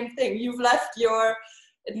about the same thing. You've left your,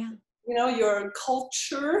 your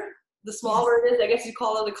culture. The smaller it is, I guess you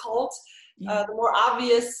call it a cult. The more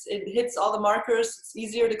obvious it hits all the markers, it's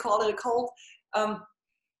easier to call it a cult.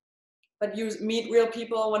 But you meet real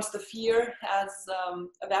people once the fear has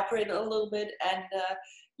evaporated a little bit, and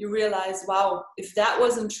you realize, wow, if that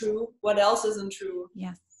wasn't true, what else isn't true?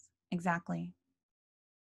 Yes, exactly.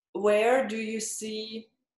 Where do you see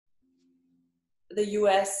the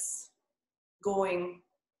US going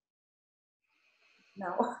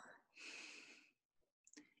now?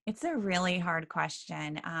 It's a really hard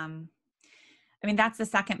question. That's the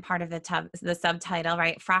second part of the subtitle,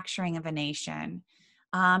 right? Fracturing of a nation.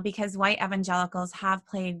 Because white evangelicals have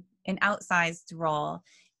played an outsized role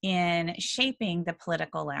in shaping the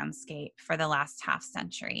political landscape for the last half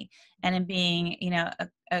century, and in being,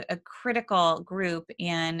 a critical group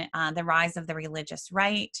in the rise of the religious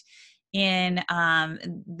right, in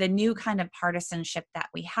the new kind of partisanship that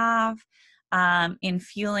we have, in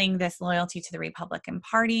fueling this loyalty to the Republican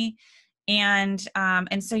Party. And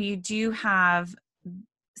so you do have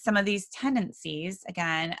some of these tendencies,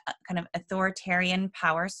 again, kind of authoritarian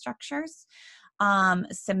power structures,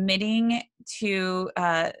 submitting to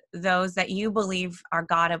those that you believe are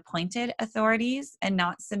God-appointed authorities, and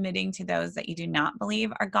not submitting to those that you do not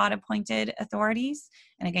believe are God-appointed authorities.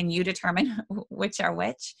 And again, you determine which are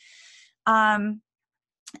which. And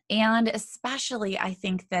especially, I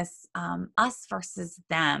think this us versus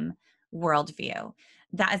them worldview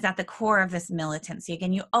that is at the core of this militancy.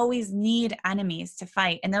 Again, you always need enemies to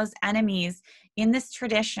fight. And those enemies in this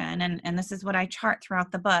tradition, and this is what I chart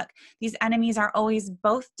throughout the book, these enemies are always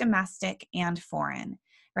both domestic and foreign,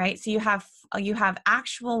 right? So you have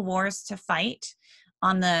actual wars to fight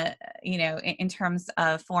on the, in terms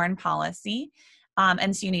of foreign policy.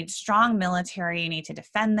 And so you need strong military, you need to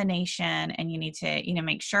defend the nation, and you need to,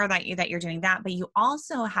 make sure that you're doing that. But you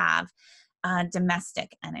also have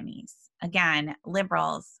domestic enemies. Again,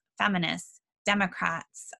 liberals, feminists,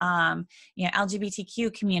 Democrats,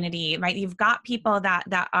 LGBTQ community, right? You've got people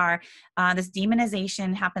that are, this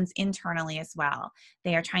demonization happens internally as well.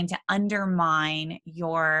 They are trying to undermine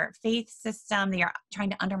your faith system. They are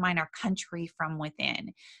trying to undermine our country from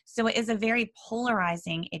within. So it is a very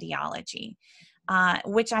polarizing ideology,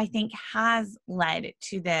 which I think has led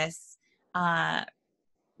to this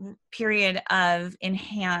period of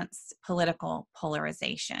enhanced political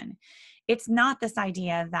polarization. It's not this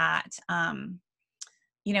idea that,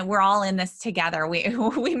 we're all in this together.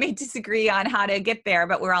 We may disagree on how to get there,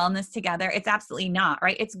 but we're all in this together. It's absolutely not,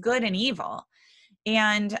 right? It's good and evil.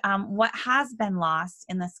 And what has been lost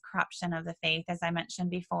in this corruption of the faith, as I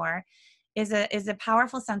mentioned before, is a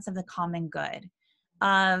powerful sense of the common good,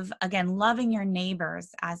 of, again, loving your neighbors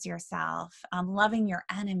as yourself, loving your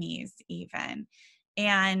enemies even,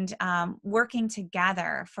 and working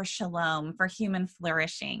together for shalom, for human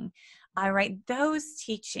flourishing. Right, those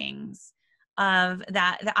teachings of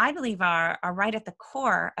that I believe are right at the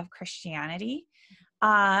core of Christianity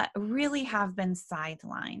really have been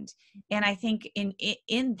sidelined. And I think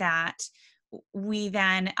in that, we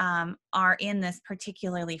then are in this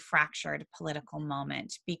particularly fractured political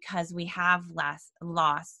moment because we have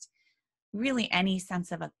lost really any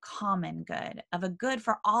sense of a common good, of a good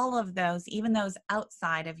for all of those, even those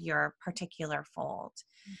outside of your particular fold.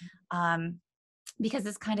 Because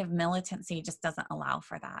this kind of militancy just doesn't allow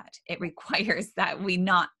for that. It requires that we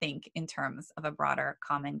not think in terms of a broader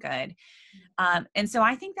common good. And so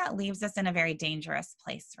I think that leaves us in a very dangerous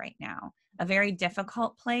place right now, a very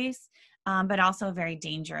difficult place, but also a very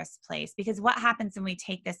dangerous place. Because what happens when we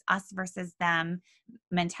take this us versus them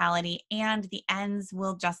mentality and the ends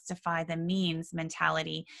will justify the means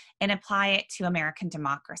mentality and apply it to American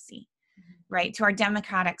democracy? Right, to our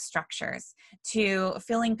democratic structures, to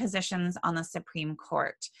filling positions on the Supreme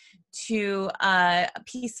Court, to a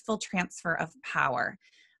peaceful transfer of power,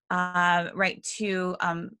 right, to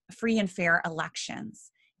free and fair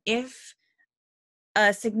elections. If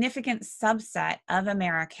a significant subset of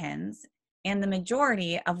Americans and the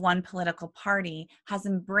majority of one political party has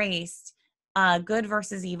embraced good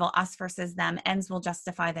versus evil, us versus them, ends will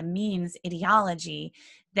justify the means ideology,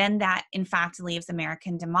 then that in fact leaves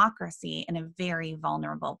American democracy in a very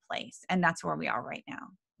vulnerable place. And that's where we are right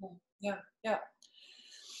now. Yeah.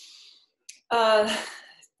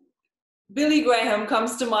 Billy Graham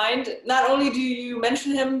comes to mind. Not only do you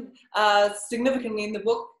mention him significantly in the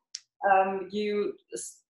book, you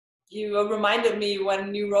reminded me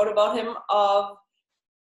when you wrote about him of,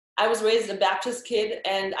 I was raised a Baptist kid,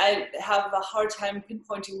 and I have a hard time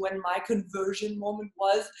pinpointing when my conversion moment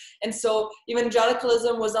was. And so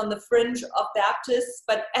evangelicalism was on the fringe of Baptists,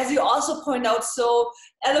 but as you also point out so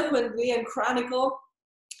eloquently and chronicle,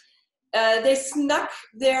 they snuck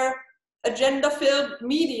their agenda-filled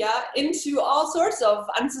media into all sorts of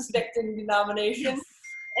unsuspecting denominations. Yes.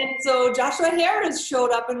 And so Joshua Harris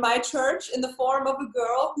showed up in my church in the form of a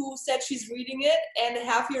girl who said she's reading it, and a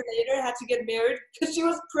half year later had to get married because she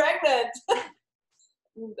was pregnant.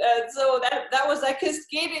 So that was like his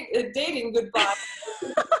dating goodbye.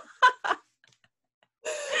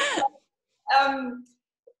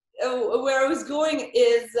 Where I was going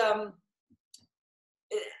is,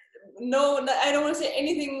 no, I don't want to say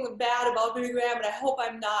anything bad about Billy Graham, and I hope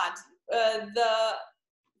I'm not. The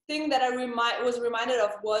thing that I was reminded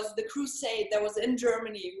of was the crusade that was in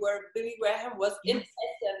Germany, where Billy Graham was in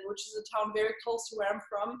Essen, which is a town very close to where I'm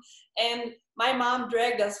from. And my mom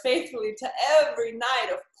dragged us faithfully to every night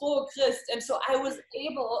of Pro Christ. And so I was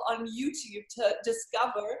able on YouTube to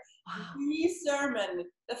discover the sermon,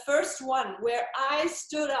 the first one, where I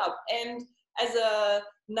stood up and as a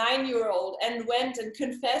 9-year-old and went and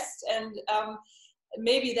confessed, and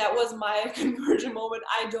maybe that was my conversion moment,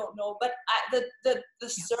 I don't know. But the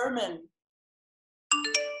sermon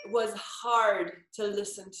was hard to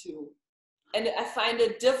listen to. And I find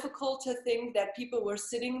it difficult to think that people were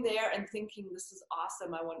sitting there and thinking, this is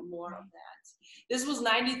awesome, I want more of that. This was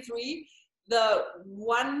 93. The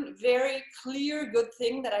one very clear good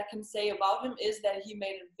thing that I can say about him is that he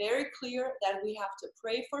made it very clear that we have to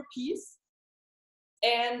pray for peace,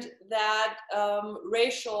 and that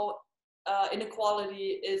racial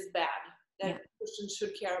inequality is bad, that Christians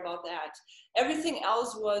should care about that. Everything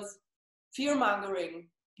else was fear-mongering.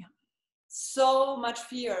 So much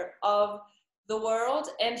fear of the world.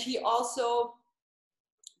 And he also,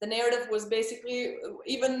 the narrative was basically,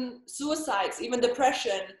 even suicides, even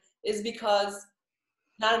depression is because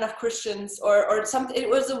not enough Christians or something. It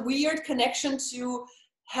was a weird connection to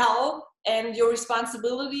hell and your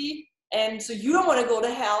responsibility. And so you don't want to go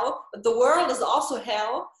to hell, but the world is also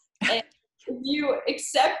hell. And if you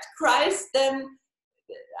accept Christ, then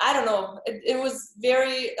I don't know. It was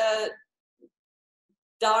very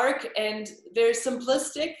dark and very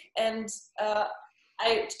simplistic, and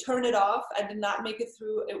I turned it off. I did not make it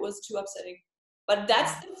through. It was too upsetting. But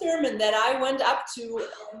that's the sermon that I went up to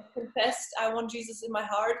and confessed. I want Jesus in my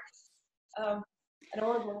heart. I don't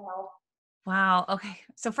want to go to hell. Wow. Okay.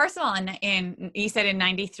 So first of all, you said in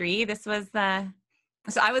 93, so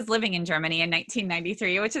I was living in Germany in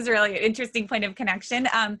 1993, which is really an interesting point of connection.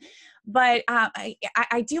 But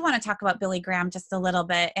I do want to talk about Billy Graham just a little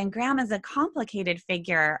bit. And Graham is a complicated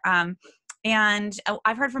figure. And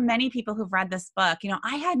I've heard from many people who've read this book,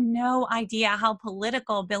 I had no idea how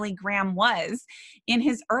political Billy Graham was in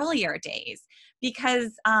his earlier days,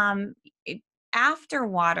 because after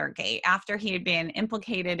Watergate, after he had been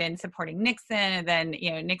implicated in supporting Nixon, and then,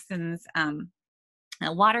 Nixon's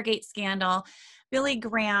Watergate scandal, Billy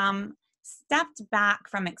Graham stepped back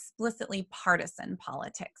from explicitly partisan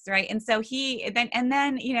politics, right? And so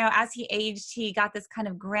then, as he aged, he got this kind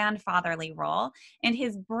of grandfatherly role, and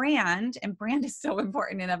his brand is so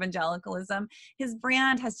important in evangelicalism. His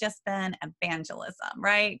brand has just been evangelism,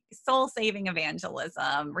 right? Soul-saving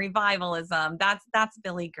evangelism, revivalism. That's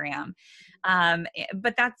Billy Graham.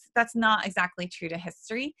 But that's not exactly true to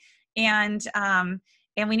history. And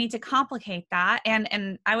we need to complicate that.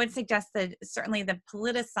 And I would suggest that certainly the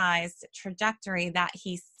politicized trajectory that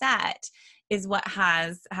he set is what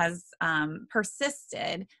has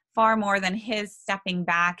persisted far more than his stepping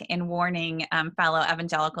back and warning fellow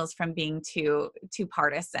evangelicals from being too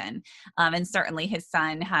partisan. And certainly his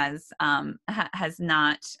son has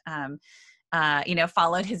not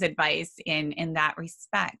followed his advice in that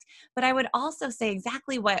respect. But I would also say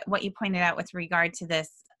exactly what you pointed out with regard to this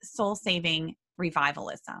soul-saving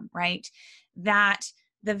revivalism, right? That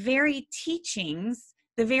the very teachings,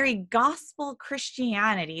 the very gospel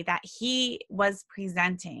Christianity that he was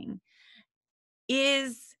presenting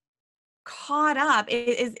is caught up,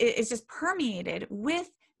 is just permeated with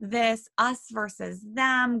this us versus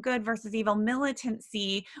them, good versus evil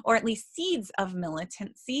militancy, or at least seeds of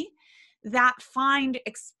militancy that find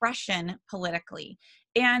expression politically.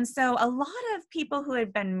 And so a lot of people who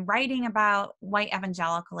had been writing about white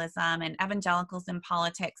evangelicalism and evangelicals in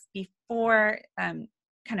politics before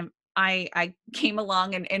I came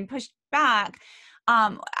along and pushed back,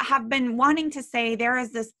 have been wanting to say there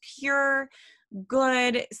is this pure,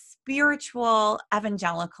 good, spiritual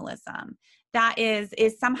evangelicalism that is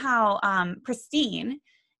somehow pristine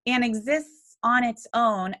and exists on its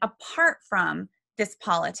own apart from this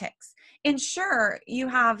politics. And sure, you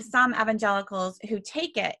have some evangelicals who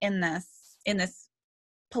take it in this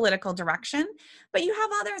political direction, but you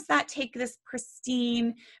have others that take this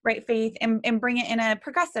pristine, right, faith and bring it in a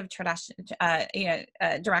progressive tradition,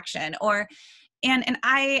 direction. And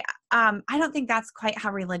I don't think that's quite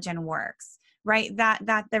how religion works, right?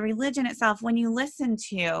 That the religion itself, when you listen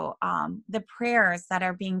to the prayers that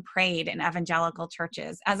are being prayed in evangelical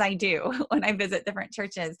churches, as I do when I visit different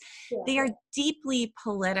churches, they are deeply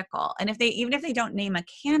political. And even if they don't name a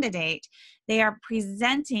candidate, they are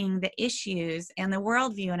presenting the issues and the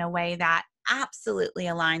worldview in a way that absolutely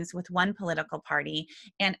aligns with one political party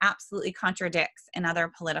and absolutely contradicts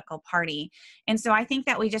another political party. And so I think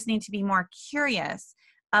that we just need to be more curious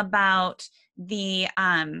about the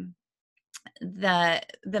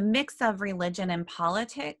mix of religion and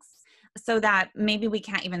politics, so that maybe we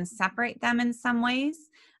can't even separate them in some ways,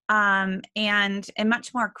 and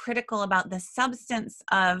much more critical about the substance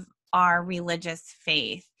of our religious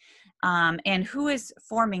faith, and who is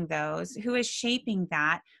forming those, who is shaping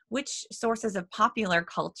that, which sources of popular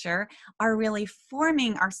culture are really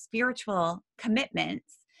forming our spiritual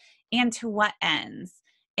commitments, and to what ends.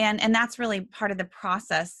 And that's really part of the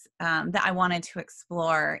process that I wanted to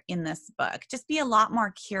explore in this book. Just be a lot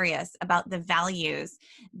more curious about the values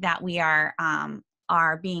that we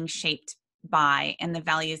are being shaped by, and the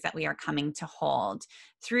values that we are coming to hold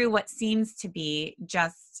through what seems to be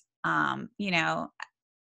just,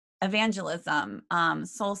 evangelism,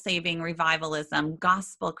 soul-saving revivalism,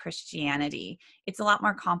 gospel Christianity. It's a lot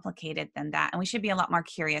more complicated than that, and we should be a lot more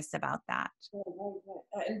curious about that.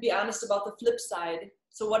 And be honest about the flip side.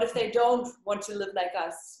 So what if they don't want to live like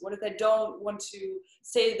us? What if they don't want to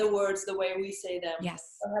say the words the way we say them?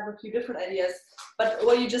 Yes. I have a few different ideas. But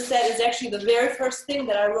what you just said is actually the very first thing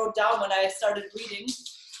that I wrote down when I started reading.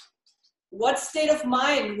 What state of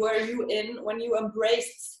mind were you in when you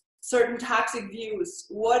embraced certain toxic views?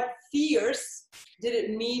 What fears did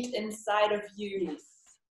it meet inside of you?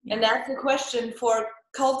 Yeah. And that's a question for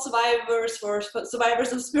cult survivors, for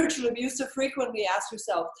survivors of spiritual abuse to frequently ask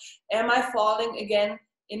yourself, am I falling again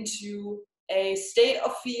into a state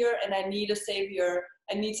of fear and I need a savior?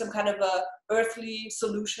 I need some kind of a earthly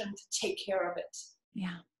solution to take care of it.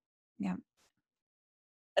 Yeah. Yeah.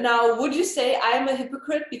 Now, would you say I'm a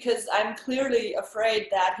hypocrite because I'm clearly afraid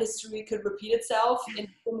that history could repeat itself in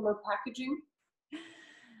similar packaging?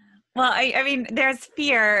 Well, I mean, there's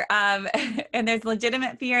fear, and there's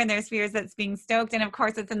legitimate fear, and there's fears that's being stoked, and of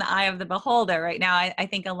course, it's in the eye of the beholder. Right now, I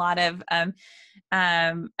think a lot of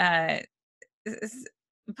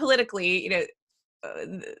politically,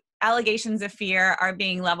 allegations of fear are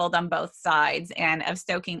being leveled on both sides and of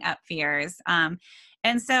stoking up fears.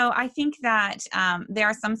 And so I think that there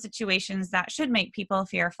are some situations that should make people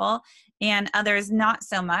fearful and others not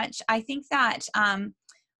so much. I think that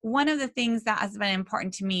one of the things that has been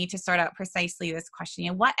important to me to sort out precisely this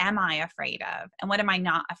question, what am I afraid of and what am I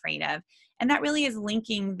not afraid of? And that really is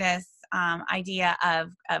linking this idea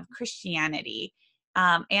of Christianity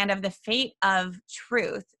and of the fate of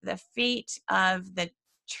truth, the fate of the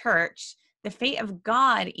church, the fate of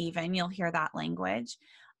God even, you'll hear that language,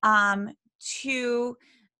 to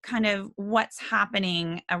kind of what's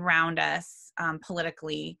happening around us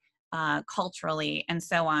politically, culturally, and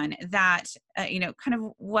so on. That, kind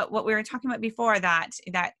of what we were talking about before, that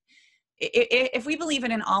if we believe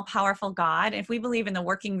in an all-powerful God, if we believe in the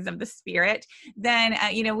workings of the Spirit, then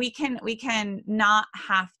we can not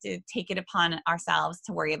have to take it upon ourselves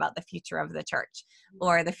to worry about the future of the church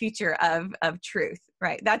or the future of truth,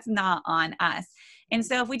 right? That's not on us. And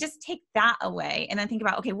so if we just take that away and then think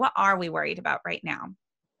about, okay, what are we worried about right now?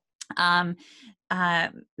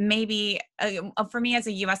 Maybe for me as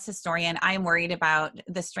a U.S. historian, I'm worried about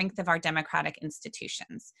the strength of our democratic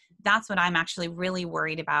institutions. That's what I'm actually really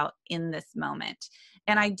worried about in this moment.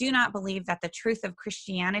 And I do not believe that the truth of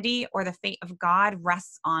Christianity or the fate of God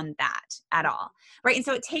rests on that at all, right? And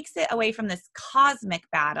so it takes it away from this cosmic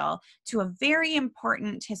battle to a very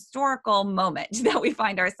important historical moment that we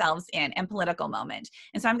find ourselves in, and political moment.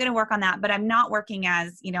 And so I'm going to work on that, but I'm not working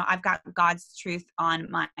as, I've got God's truth on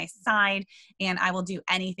my side and I will do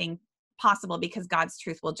anything possible because God's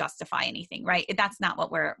truth will justify anything, right? That's not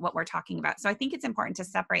what we're talking about. So I think it's important to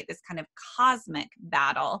separate this kind of cosmic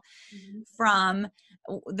battle from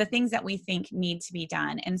the things that we think need to be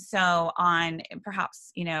done. And so on,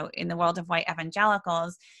 perhaps, in the world of white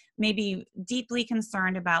evangelicals, maybe deeply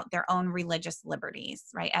concerned about their own religious liberties,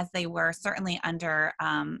 right? As they were certainly under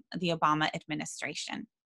the Obama administration,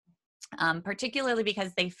 particularly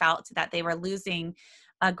because they felt that they were losing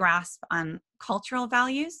a grasp on cultural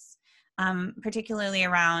values, particularly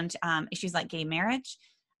around issues like gay marriage.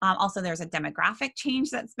 Also, there's a demographic change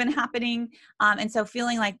that's been happening. And so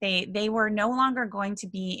feeling like they were no longer going to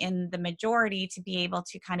be in the majority to be able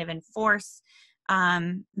to kind of enforce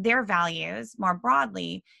their values more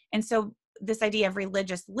broadly. And so this idea of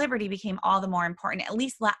religious liberty became all the more important. At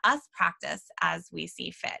least let us practice as we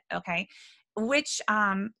see fit, okay? Which,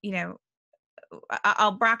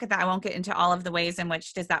 I'll bracket that. I won't get into all of the ways in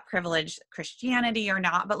which does that privilege Christianity or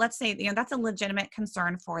not, but let's say, that's a legitimate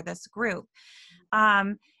concern for this group.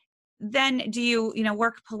 Then do you,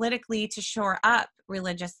 work politically to shore up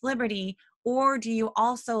religious liberty, or do you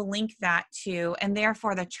also link that to, and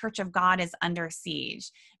therefore the Church of God is under siege,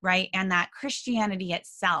 right? And that Christianity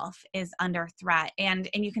itself is under threat. And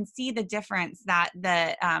you can see the difference that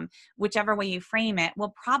whichever way you frame it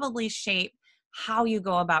will probably shape how you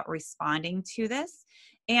go about responding to this.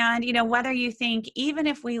 And, whether you think, even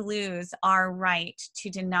if we lose our right to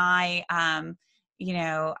deny,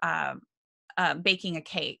 baking a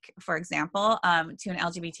cake, for example, to an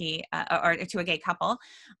LGBT or to a gay couple,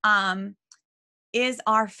 is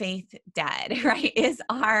our faith dead, right? Is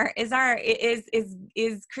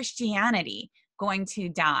Christianity going to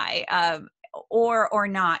die, or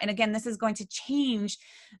not? And again, this is going to change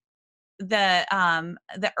the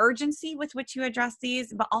urgency with which you address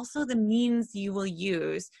these, but also the means you will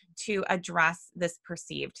use to address this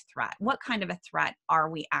perceived threat. What kind of a threat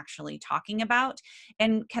are we actually talking about?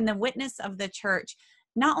 And can the witness of the church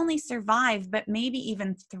not only survive, but maybe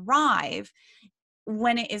even thrive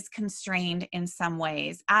when it is constrained in some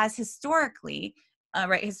ways, as historically,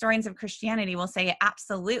 right, historians of Christianity will say it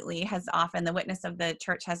absolutely has often, the witness of the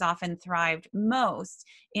church has often thrived most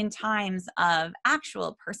in times of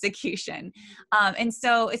actual persecution. And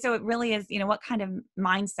so it really is, what kind of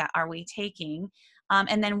mindset are we taking?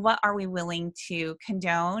 And then what are we willing to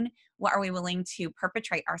condone? What are we willing to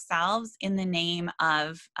perpetrate ourselves in the name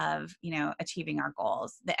of achieving our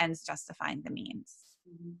goals, the ends justifying the means?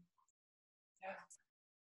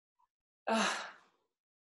 Yeah.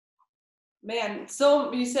 Man,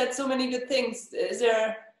 so you said so many good things. Is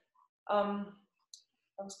there, I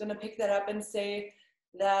was going to pick that up and say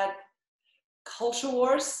that culture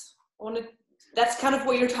wars, that's kind of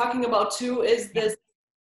what you're talking about too, is this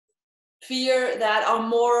fear that our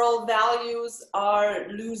moral values are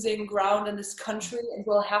losing ground in this country, and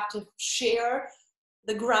we'll have to share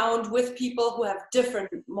the ground with people who have different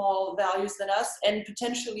moral values than us, and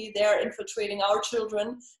potentially they're infiltrating our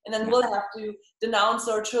children, and then we'll have to denounce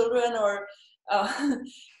our children or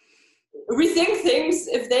rethink things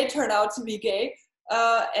if they turn out to be gay.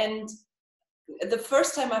 And the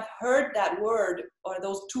first time I've heard that word, or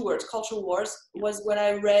those two words, cultural wars, was when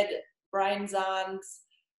I read Brian Zahn's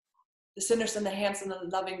The Sinners in the Hands of the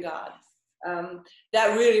Loving God.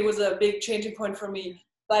 That really was a big changing point for me.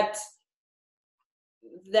 But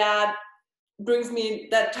that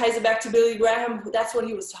ties it back to Billy Graham. That's what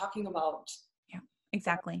he was talking about. Yeah,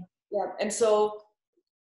 exactly. Yeah, and so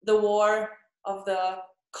the war of the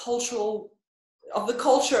culture,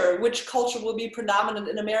 which culture will be predominant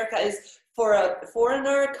in America, is for a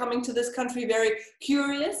foreigner coming to this country very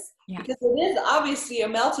curious, because it is obviously a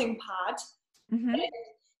melting pot. Mm-hmm.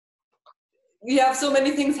 We have so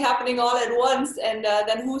many things happening all at once, and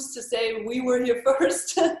then who's to say we were here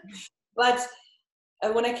first? But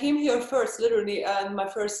when I came here first, literally in my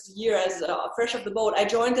first year as fresh off the boat, I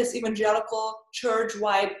joined this evangelical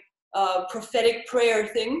church-wide prophetic prayer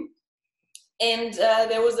thing. And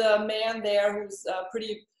there was a man there who's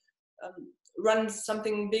runs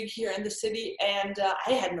something big here in the city, and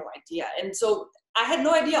I had no idea. And so I had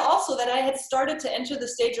no idea also that I had started to enter the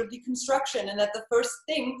stage of deconstruction, and that the first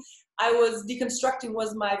thing I was deconstructing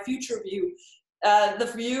was my future view,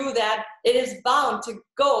 the view that it is bound to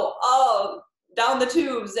go all down the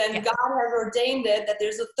tubes, and God has ordained it, that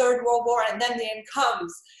there's a third world war, and then the end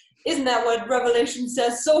comes. Isn't that what Revelation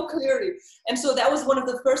says so clearly? And so that was one of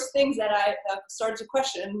the first things that I started to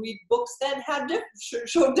question and read books that had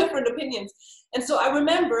showed different opinions. And so I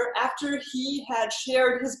remember after he had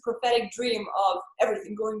shared his prophetic dream of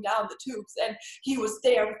everything going down the tubes, and he was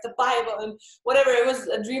there with the Bible and whatever, it was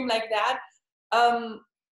a dream like that,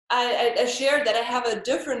 I shared that I have a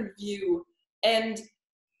different view. And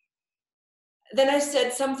then I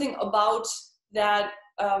said something about that,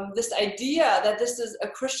 this idea that this is a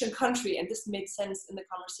Christian country, and this made sense in the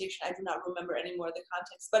conversation. I do not remember anymore the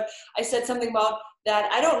context, but I said something about that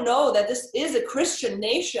I don't know that this is a Christian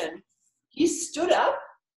nation. He stood up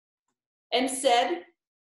and said,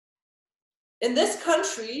 in this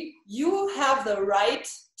country, you have the right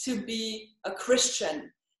to be a Christian.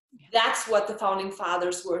 That's what the founding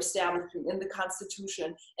fathers were establishing in the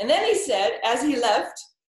Constitution. And then he said, as he left,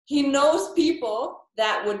 he knows people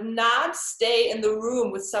that would not stay in the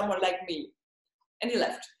room with someone like me. And he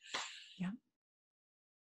left.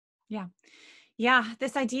 Yeah.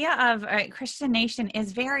 This idea of a Christian nation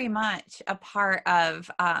is very much a part of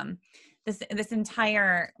this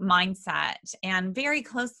entire mindset, and very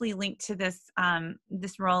closely linked to this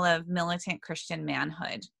role of militant Christian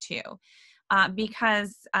manhood too,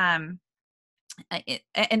 because and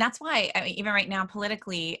that's why, I mean, even right now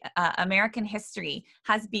politically, American history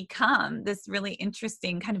has become this really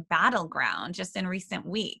interesting kind of battleground just in recent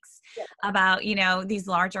weeks about, these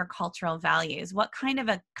larger cultural values. What kind of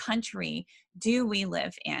a country do we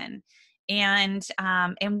live in? And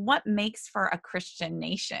what makes for a Christian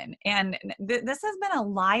nation? And this has been a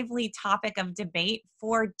lively topic of debate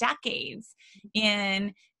for decades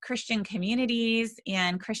in Christian communities,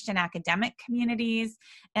 in Christian academic communities.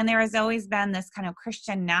 And there has always been this kind of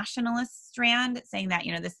Christian nationalist strand saying that,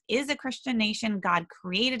 this is a Christian nation. God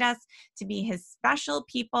created us to be his special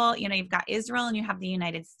people. You've got Israel and you have the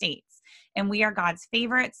United States, and we are God's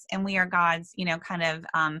favorites, and we are God's, kind of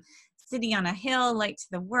city on a hill, light to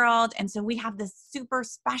the world. And so we have this super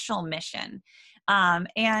special mission.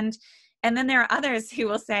 And then there are others who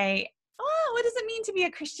will say, oh, what does it mean to be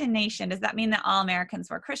a Christian nation? Does that mean that all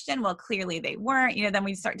Americans were Christian? Well, clearly they weren't. Then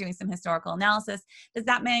we start doing some historical analysis. Does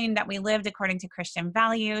that mean that we lived according to Christian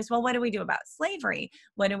values? Well, what do we do about slavery?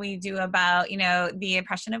 What do we do about, the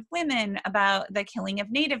oppression of women, about the killing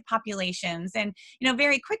of Native populations? And,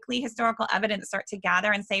 very quickly historical evidence start to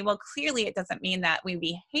gather and say, well, clearly it doesn't mean that we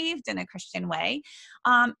behaved in a Christian way.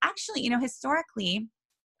 Actually, historically,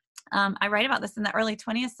 I write about this in the early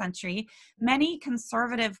 20th century, many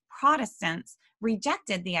conservative Protestants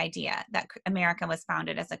rejected the idea that America was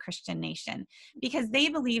founded as a Christian nation, because they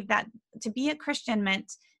believed that to be a Christian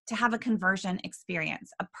meant to have a conversion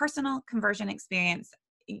experience, a personal conversion experience,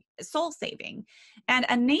 soul saving. And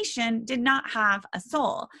a nation did not have a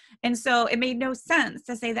soul. And so it made no sense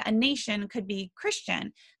to say that a nation could be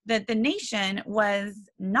Christian, that the nation was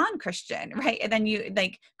non-Christian, right? And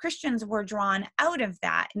then Christians were drawn out of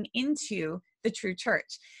that and into the true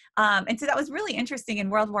church. And so that was really interesting.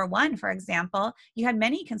 In World War I, for example, you had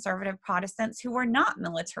many conservative Protestants who were not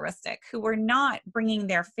militaristic, who were not bringing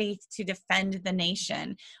their faith to defend the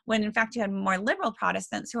nation, when in fact you had more liberal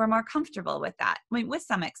Protestants who were more comfortable with that. I mean, with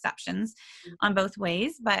some exceptions on both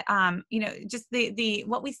ways, but just the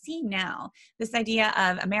what we see now, this idea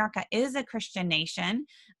of America is a Christian nation,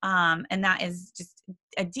 and that is just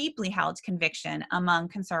a deeply held conviction among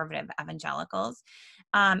conservative evangelicals,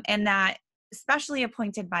 and that especially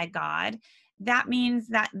appointed by God, that means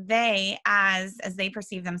that they, as they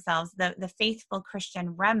perceive themselves, the faithful Christian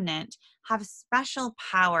remnant, have special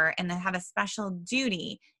power and they have a special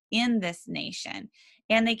duty in this nation.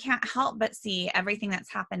 And they can't help but see everything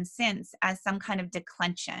that's happened since as some kind of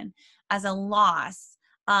declension, as a loss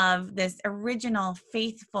of this original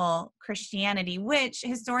faithful Christianity, which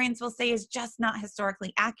historians will say is just not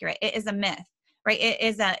historically accurate. It is a myth, right? It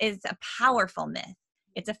is a powerful myth.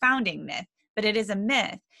 It's a founding myth, but it is a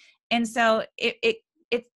myth. And so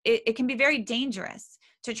it can be very dangerous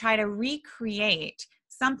to try to recreate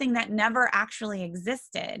something that never actually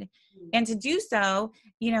existed, and to do so,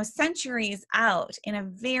 centuries out in a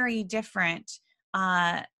very different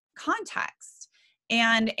context.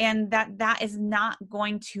 And that is not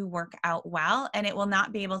going to work out well, and it will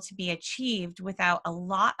not be able to be achieved without a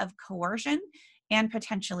lot of coercion and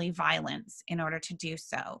potentially violence in order to do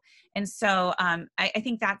so. And so I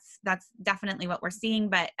think that's definitely what we're seeing,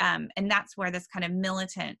 but and that's where this kind of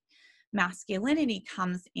militant masculinity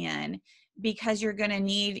comes in, because you're going to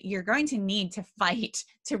need to fight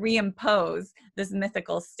to reimpose this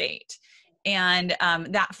mythical state. And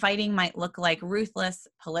that fighting might look like ruthless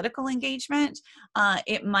political engagement.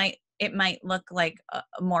 It might look like a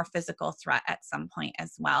more physical threat at some point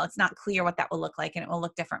as well. It's not clear what that will look like, and it will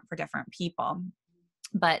look different for different people.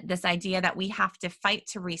 But this idea that we have to fight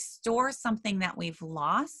to restore something that we've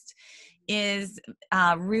lost is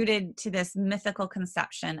rooted to this mythical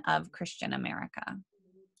conception of Christian America.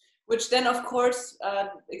 Which then, of course,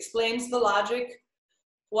 explains the logic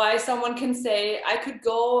why someone can say, I could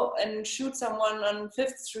go and shoot someone on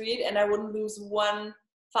 5th Street and I wouldn't lose one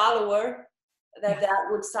follower. That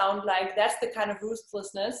would sound like that's the kind of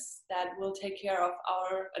ruthlessness that will take care of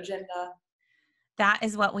our agenda. That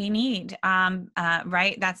is what we need,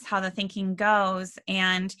 right? That's how the thinking goes.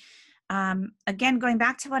 And again, going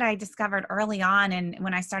back to what I discovered early on, and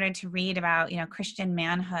when I started to read about, Christian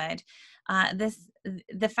manhood,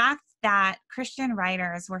 the fact that Christian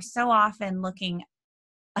writers were so often looking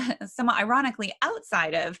somewhat ironically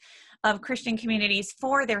outside of Christian communities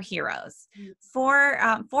for their heroes, for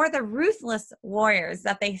the ruthless warriors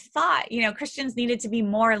that they thought, Christians needed to be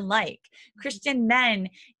more like. Christian men,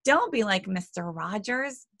 don't be like Mr.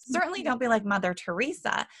 Rogers. Certainly don't be like Mother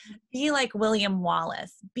Teresa. Be like William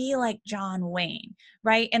Wallace. Be like John Wayne,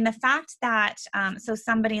 right? And the fact that, so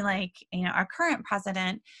somebody like, our current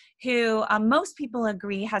president, who most people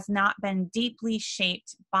agree has not been deeply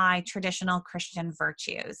shaped by traditional Christian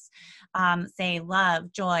virtues, say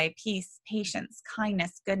love, joy, peace, patience,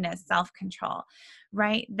 kindness, goodness, self-control,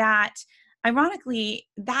 right? That ironically,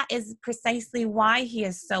 that is precisely why he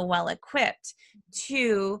is so well equipped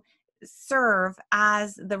to serve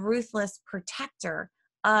as the ruthless protector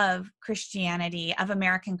of Christianity, of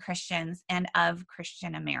American Christians, and of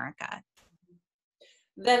Christian America.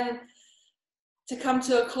 Then, to come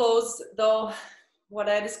to a close, though, what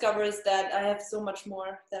I discover is that I have so much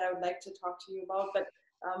more that I would like to talk to you about, but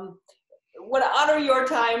would honor your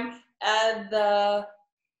time and the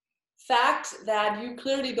fact that you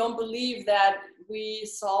clearly don't believe that we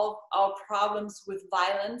solve our problems with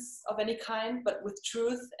violence of any kind, but with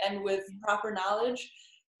truth and with proper knowledge.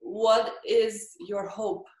 What is your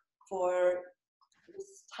hope for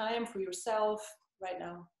this time, for yourself right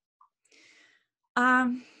now?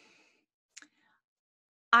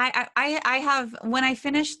 I have, when I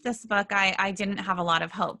finished this book, I didn't have a lot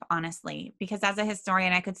of hope, honestly, because as a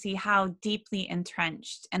historian, I could see how deeply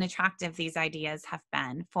entrenched and attractive these ideas have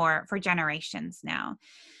been for generations now.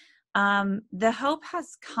 The hope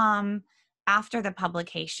has come after the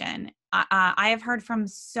publication. I have heard from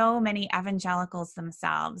so many evangelicals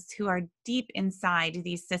themselves who are deep inside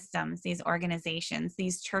these systems, these organizations,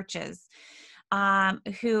 these churches,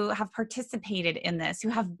 who have participated in this, who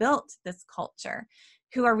have built this culture,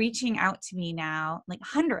 who are reaching out to me now, like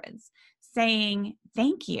hundreds, saying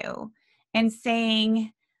thank you, and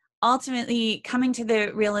saying, ultimately coming to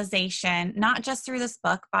the realization, not just through this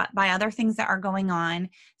book, but by other things that are going on,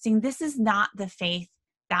 saying this is not the faith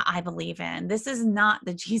that I believe in. This is not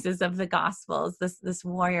the Jesus of the Gospels, this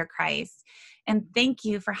warrior Christ. And thank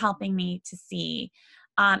you for helping me to see.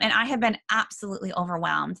 And I have been absolutely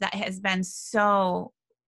overwhelmed. That has been so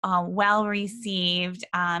well received,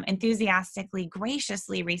 enthusiastically,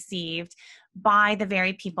 graciously received by the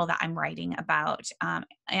very people that I'm writing about.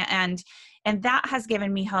 And that has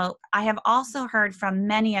given me hope. I have also heard from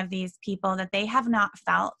many of these people that they have not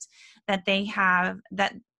felt that they have,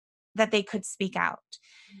 that they could speak out,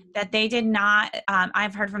 that they did not.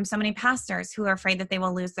 I've heard from so many pastors who are afraid that they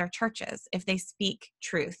will lose their churches if they speak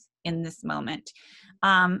truth in this moment.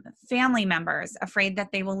 Family members afraid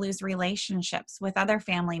that they will lose relationships with other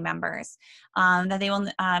family members, that they will,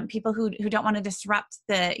 people who don't want to disrupt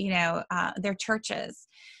their churches.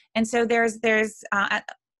 And so there's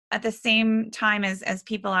at the same time as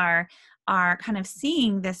people are kind of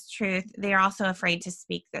seeing this truth, they are also afraid to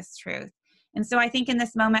speak this truth. And so I think in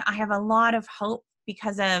this moment, I have a lot of hope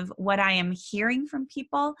because of what I am hearing from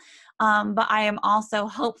people. But I am also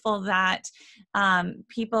hopeful that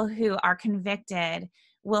people who are convicted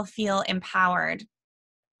will feel empowered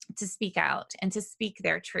to speak out and to speak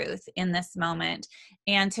their truth in this moment,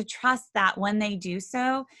 and to trust that when they do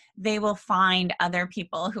so, they will find other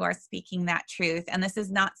people who are speaking that truth. And this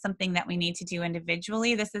is not something that we need to do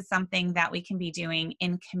individually. This is something that we can be doing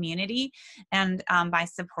in community and by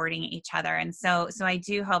supporting each other. And so I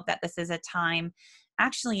do hope that this is a time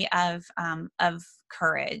actually of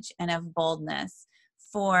courage and of boldness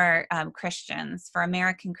for Christians, for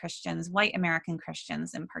American Christians, white American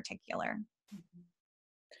Christians in particular.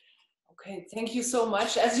 Okay, thank you so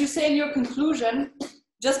much. As you say in your conclusion,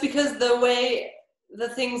 just because the way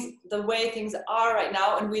things are right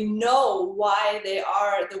now, and we know why they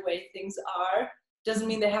are the way things are, doesn't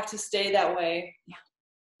mean they have to stay that way. Yeah.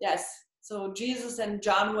 Yes. So Jesus and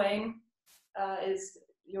John Wayne is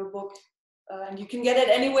your book, and you can get it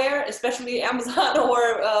anywhere, especially Amazon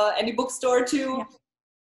or any bookstore too.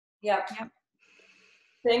 Yeah. Yep.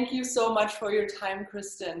 Thank you so much for your time,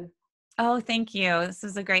 Kristin. Oh, thank you. This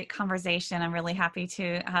was a great conversation. I'm really happy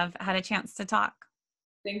to have had a chance to talk.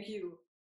 Thank you.